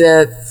 you need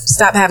to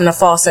stop having a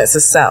false sense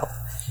of self.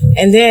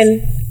 And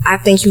then I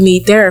think you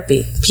need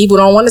therapy. People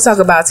don't want to talk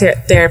about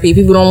therapy.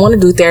 People don't want to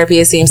do therapy.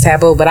 It seems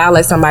taboo, but I'll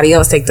let somebody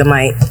else take the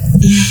mic.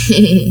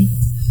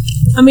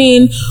 I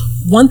mean,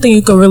 one thing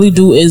you can really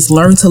do is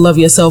learn to love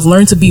yourself,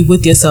 learn to be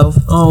with yourself.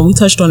 We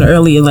touched on it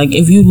earlier. Like,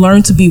 if you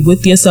learn to be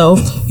with yourself,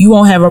 you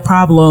won't have a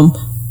problem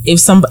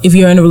if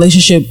you're in a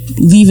relationship,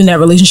 leaving that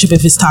relationship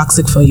if it's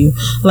toxic for you.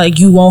 Like,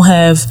 you won't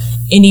have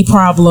any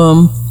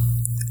problem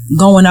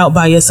going out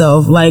by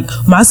yourself. Like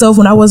myself,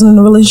 when I wasn't in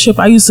a relationship,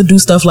 I used to do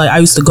stuff like I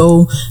used to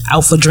go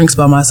out for drinks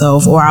by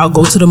myself, or I'll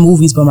go to the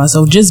movies by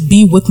myself. Just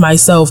be with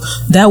myself.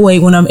 That way,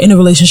 when I'm in a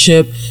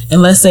relationship,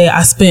 and let's say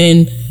I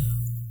spend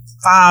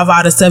 5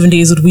 out of 7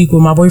 days of the week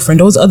with my boyfriend,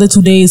 those other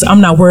 2 days, I'm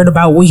not worried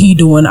about what he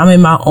doing. I'm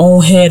in my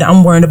own head.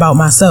 I'm worried about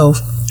myself.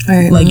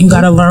 Right. Like, you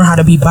got to learn how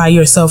to be by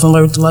yourself and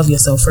learn to love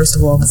yourself, first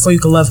of all, before you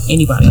can love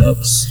anybody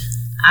else.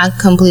 I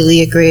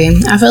completely agree.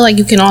 I feel like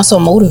you can also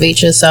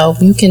motivate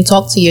yourself. You can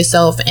talk to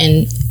yourself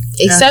and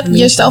accept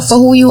yourself for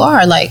who you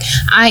are. Like,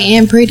 I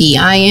am pretty,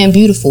 I am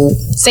beautiful.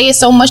 Say it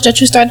so much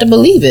that you start to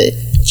believe it.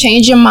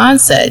 Change your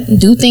mindset,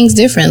 do things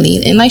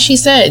differently. And like she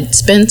said,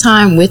 spend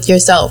time with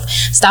yourself.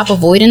 Stop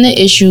avoiding the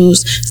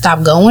issues.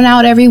 Stop going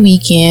out every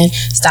weekend.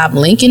 Stop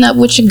linking up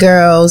with your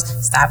girls.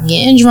 Stop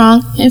getting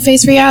drunk, and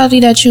face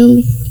reality that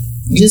you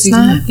just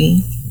not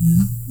happy.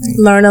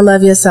 Learn to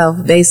love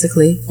yourself,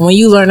 basically. When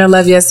you learn to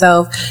love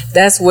yourself,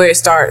 that's where it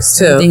starts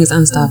too. Everything's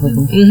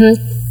unstoppable.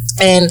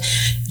 And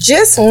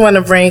just want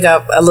to bring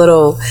up a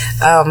little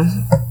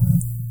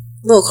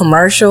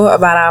commercial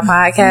about our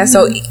podcast.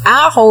 So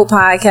our whole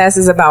podcast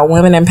is about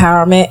women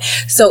empowerment.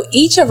 So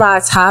each of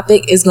our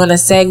topic is going to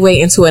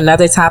segue into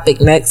another topic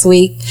next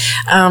week.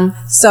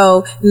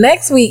 So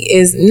next week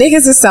is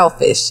niggas are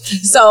selfish.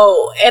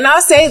 So, and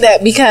I'll say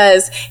that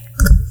because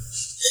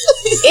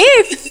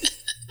if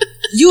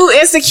you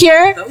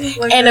insecure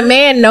and a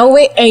man know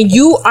it, and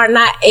you are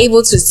not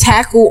able to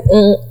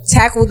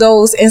tackle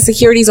those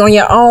insecurities on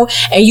your own,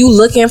 and you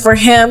looking for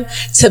him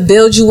to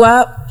build you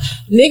up,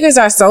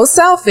 niggas are so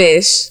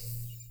selfish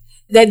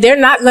that they're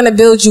not going to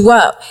build you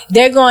up.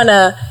 They're going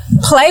to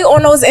play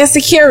on those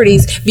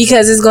insecurities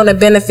because it's going to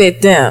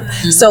benefit them.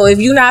 So if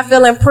you're not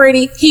feeling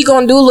pretty, he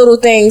going to do little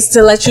things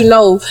to let you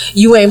know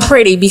you ain't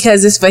pretty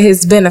because it's for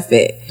his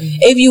benefit.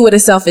 If you were a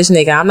selfish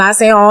nigga. I'm not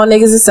saying all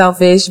niggas are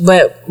selfish,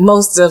 but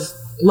most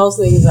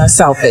niggas are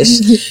selfish.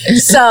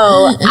 So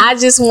I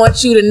just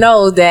want you to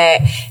know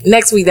that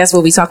next week, that's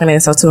what we talking in,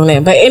 so tune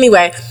in. But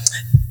anyway,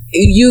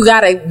 you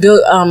gotta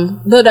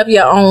build up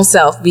your own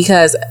self,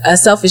 because a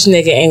selfish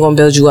nigga ain't gonna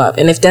build you up.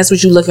 And if that's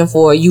what you're looking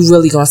for, you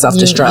really gonna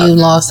self-destruct. You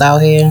lost out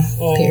here.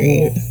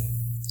 Period.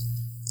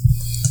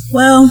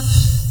 Well,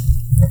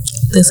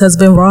 this has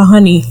been Raw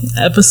Honey,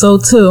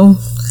 episode 2,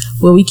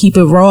 where we keep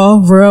it raw,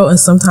 real, and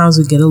sometimes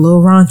we get a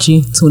little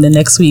raunchy. Tune in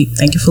next week.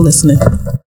 Thank you for listening.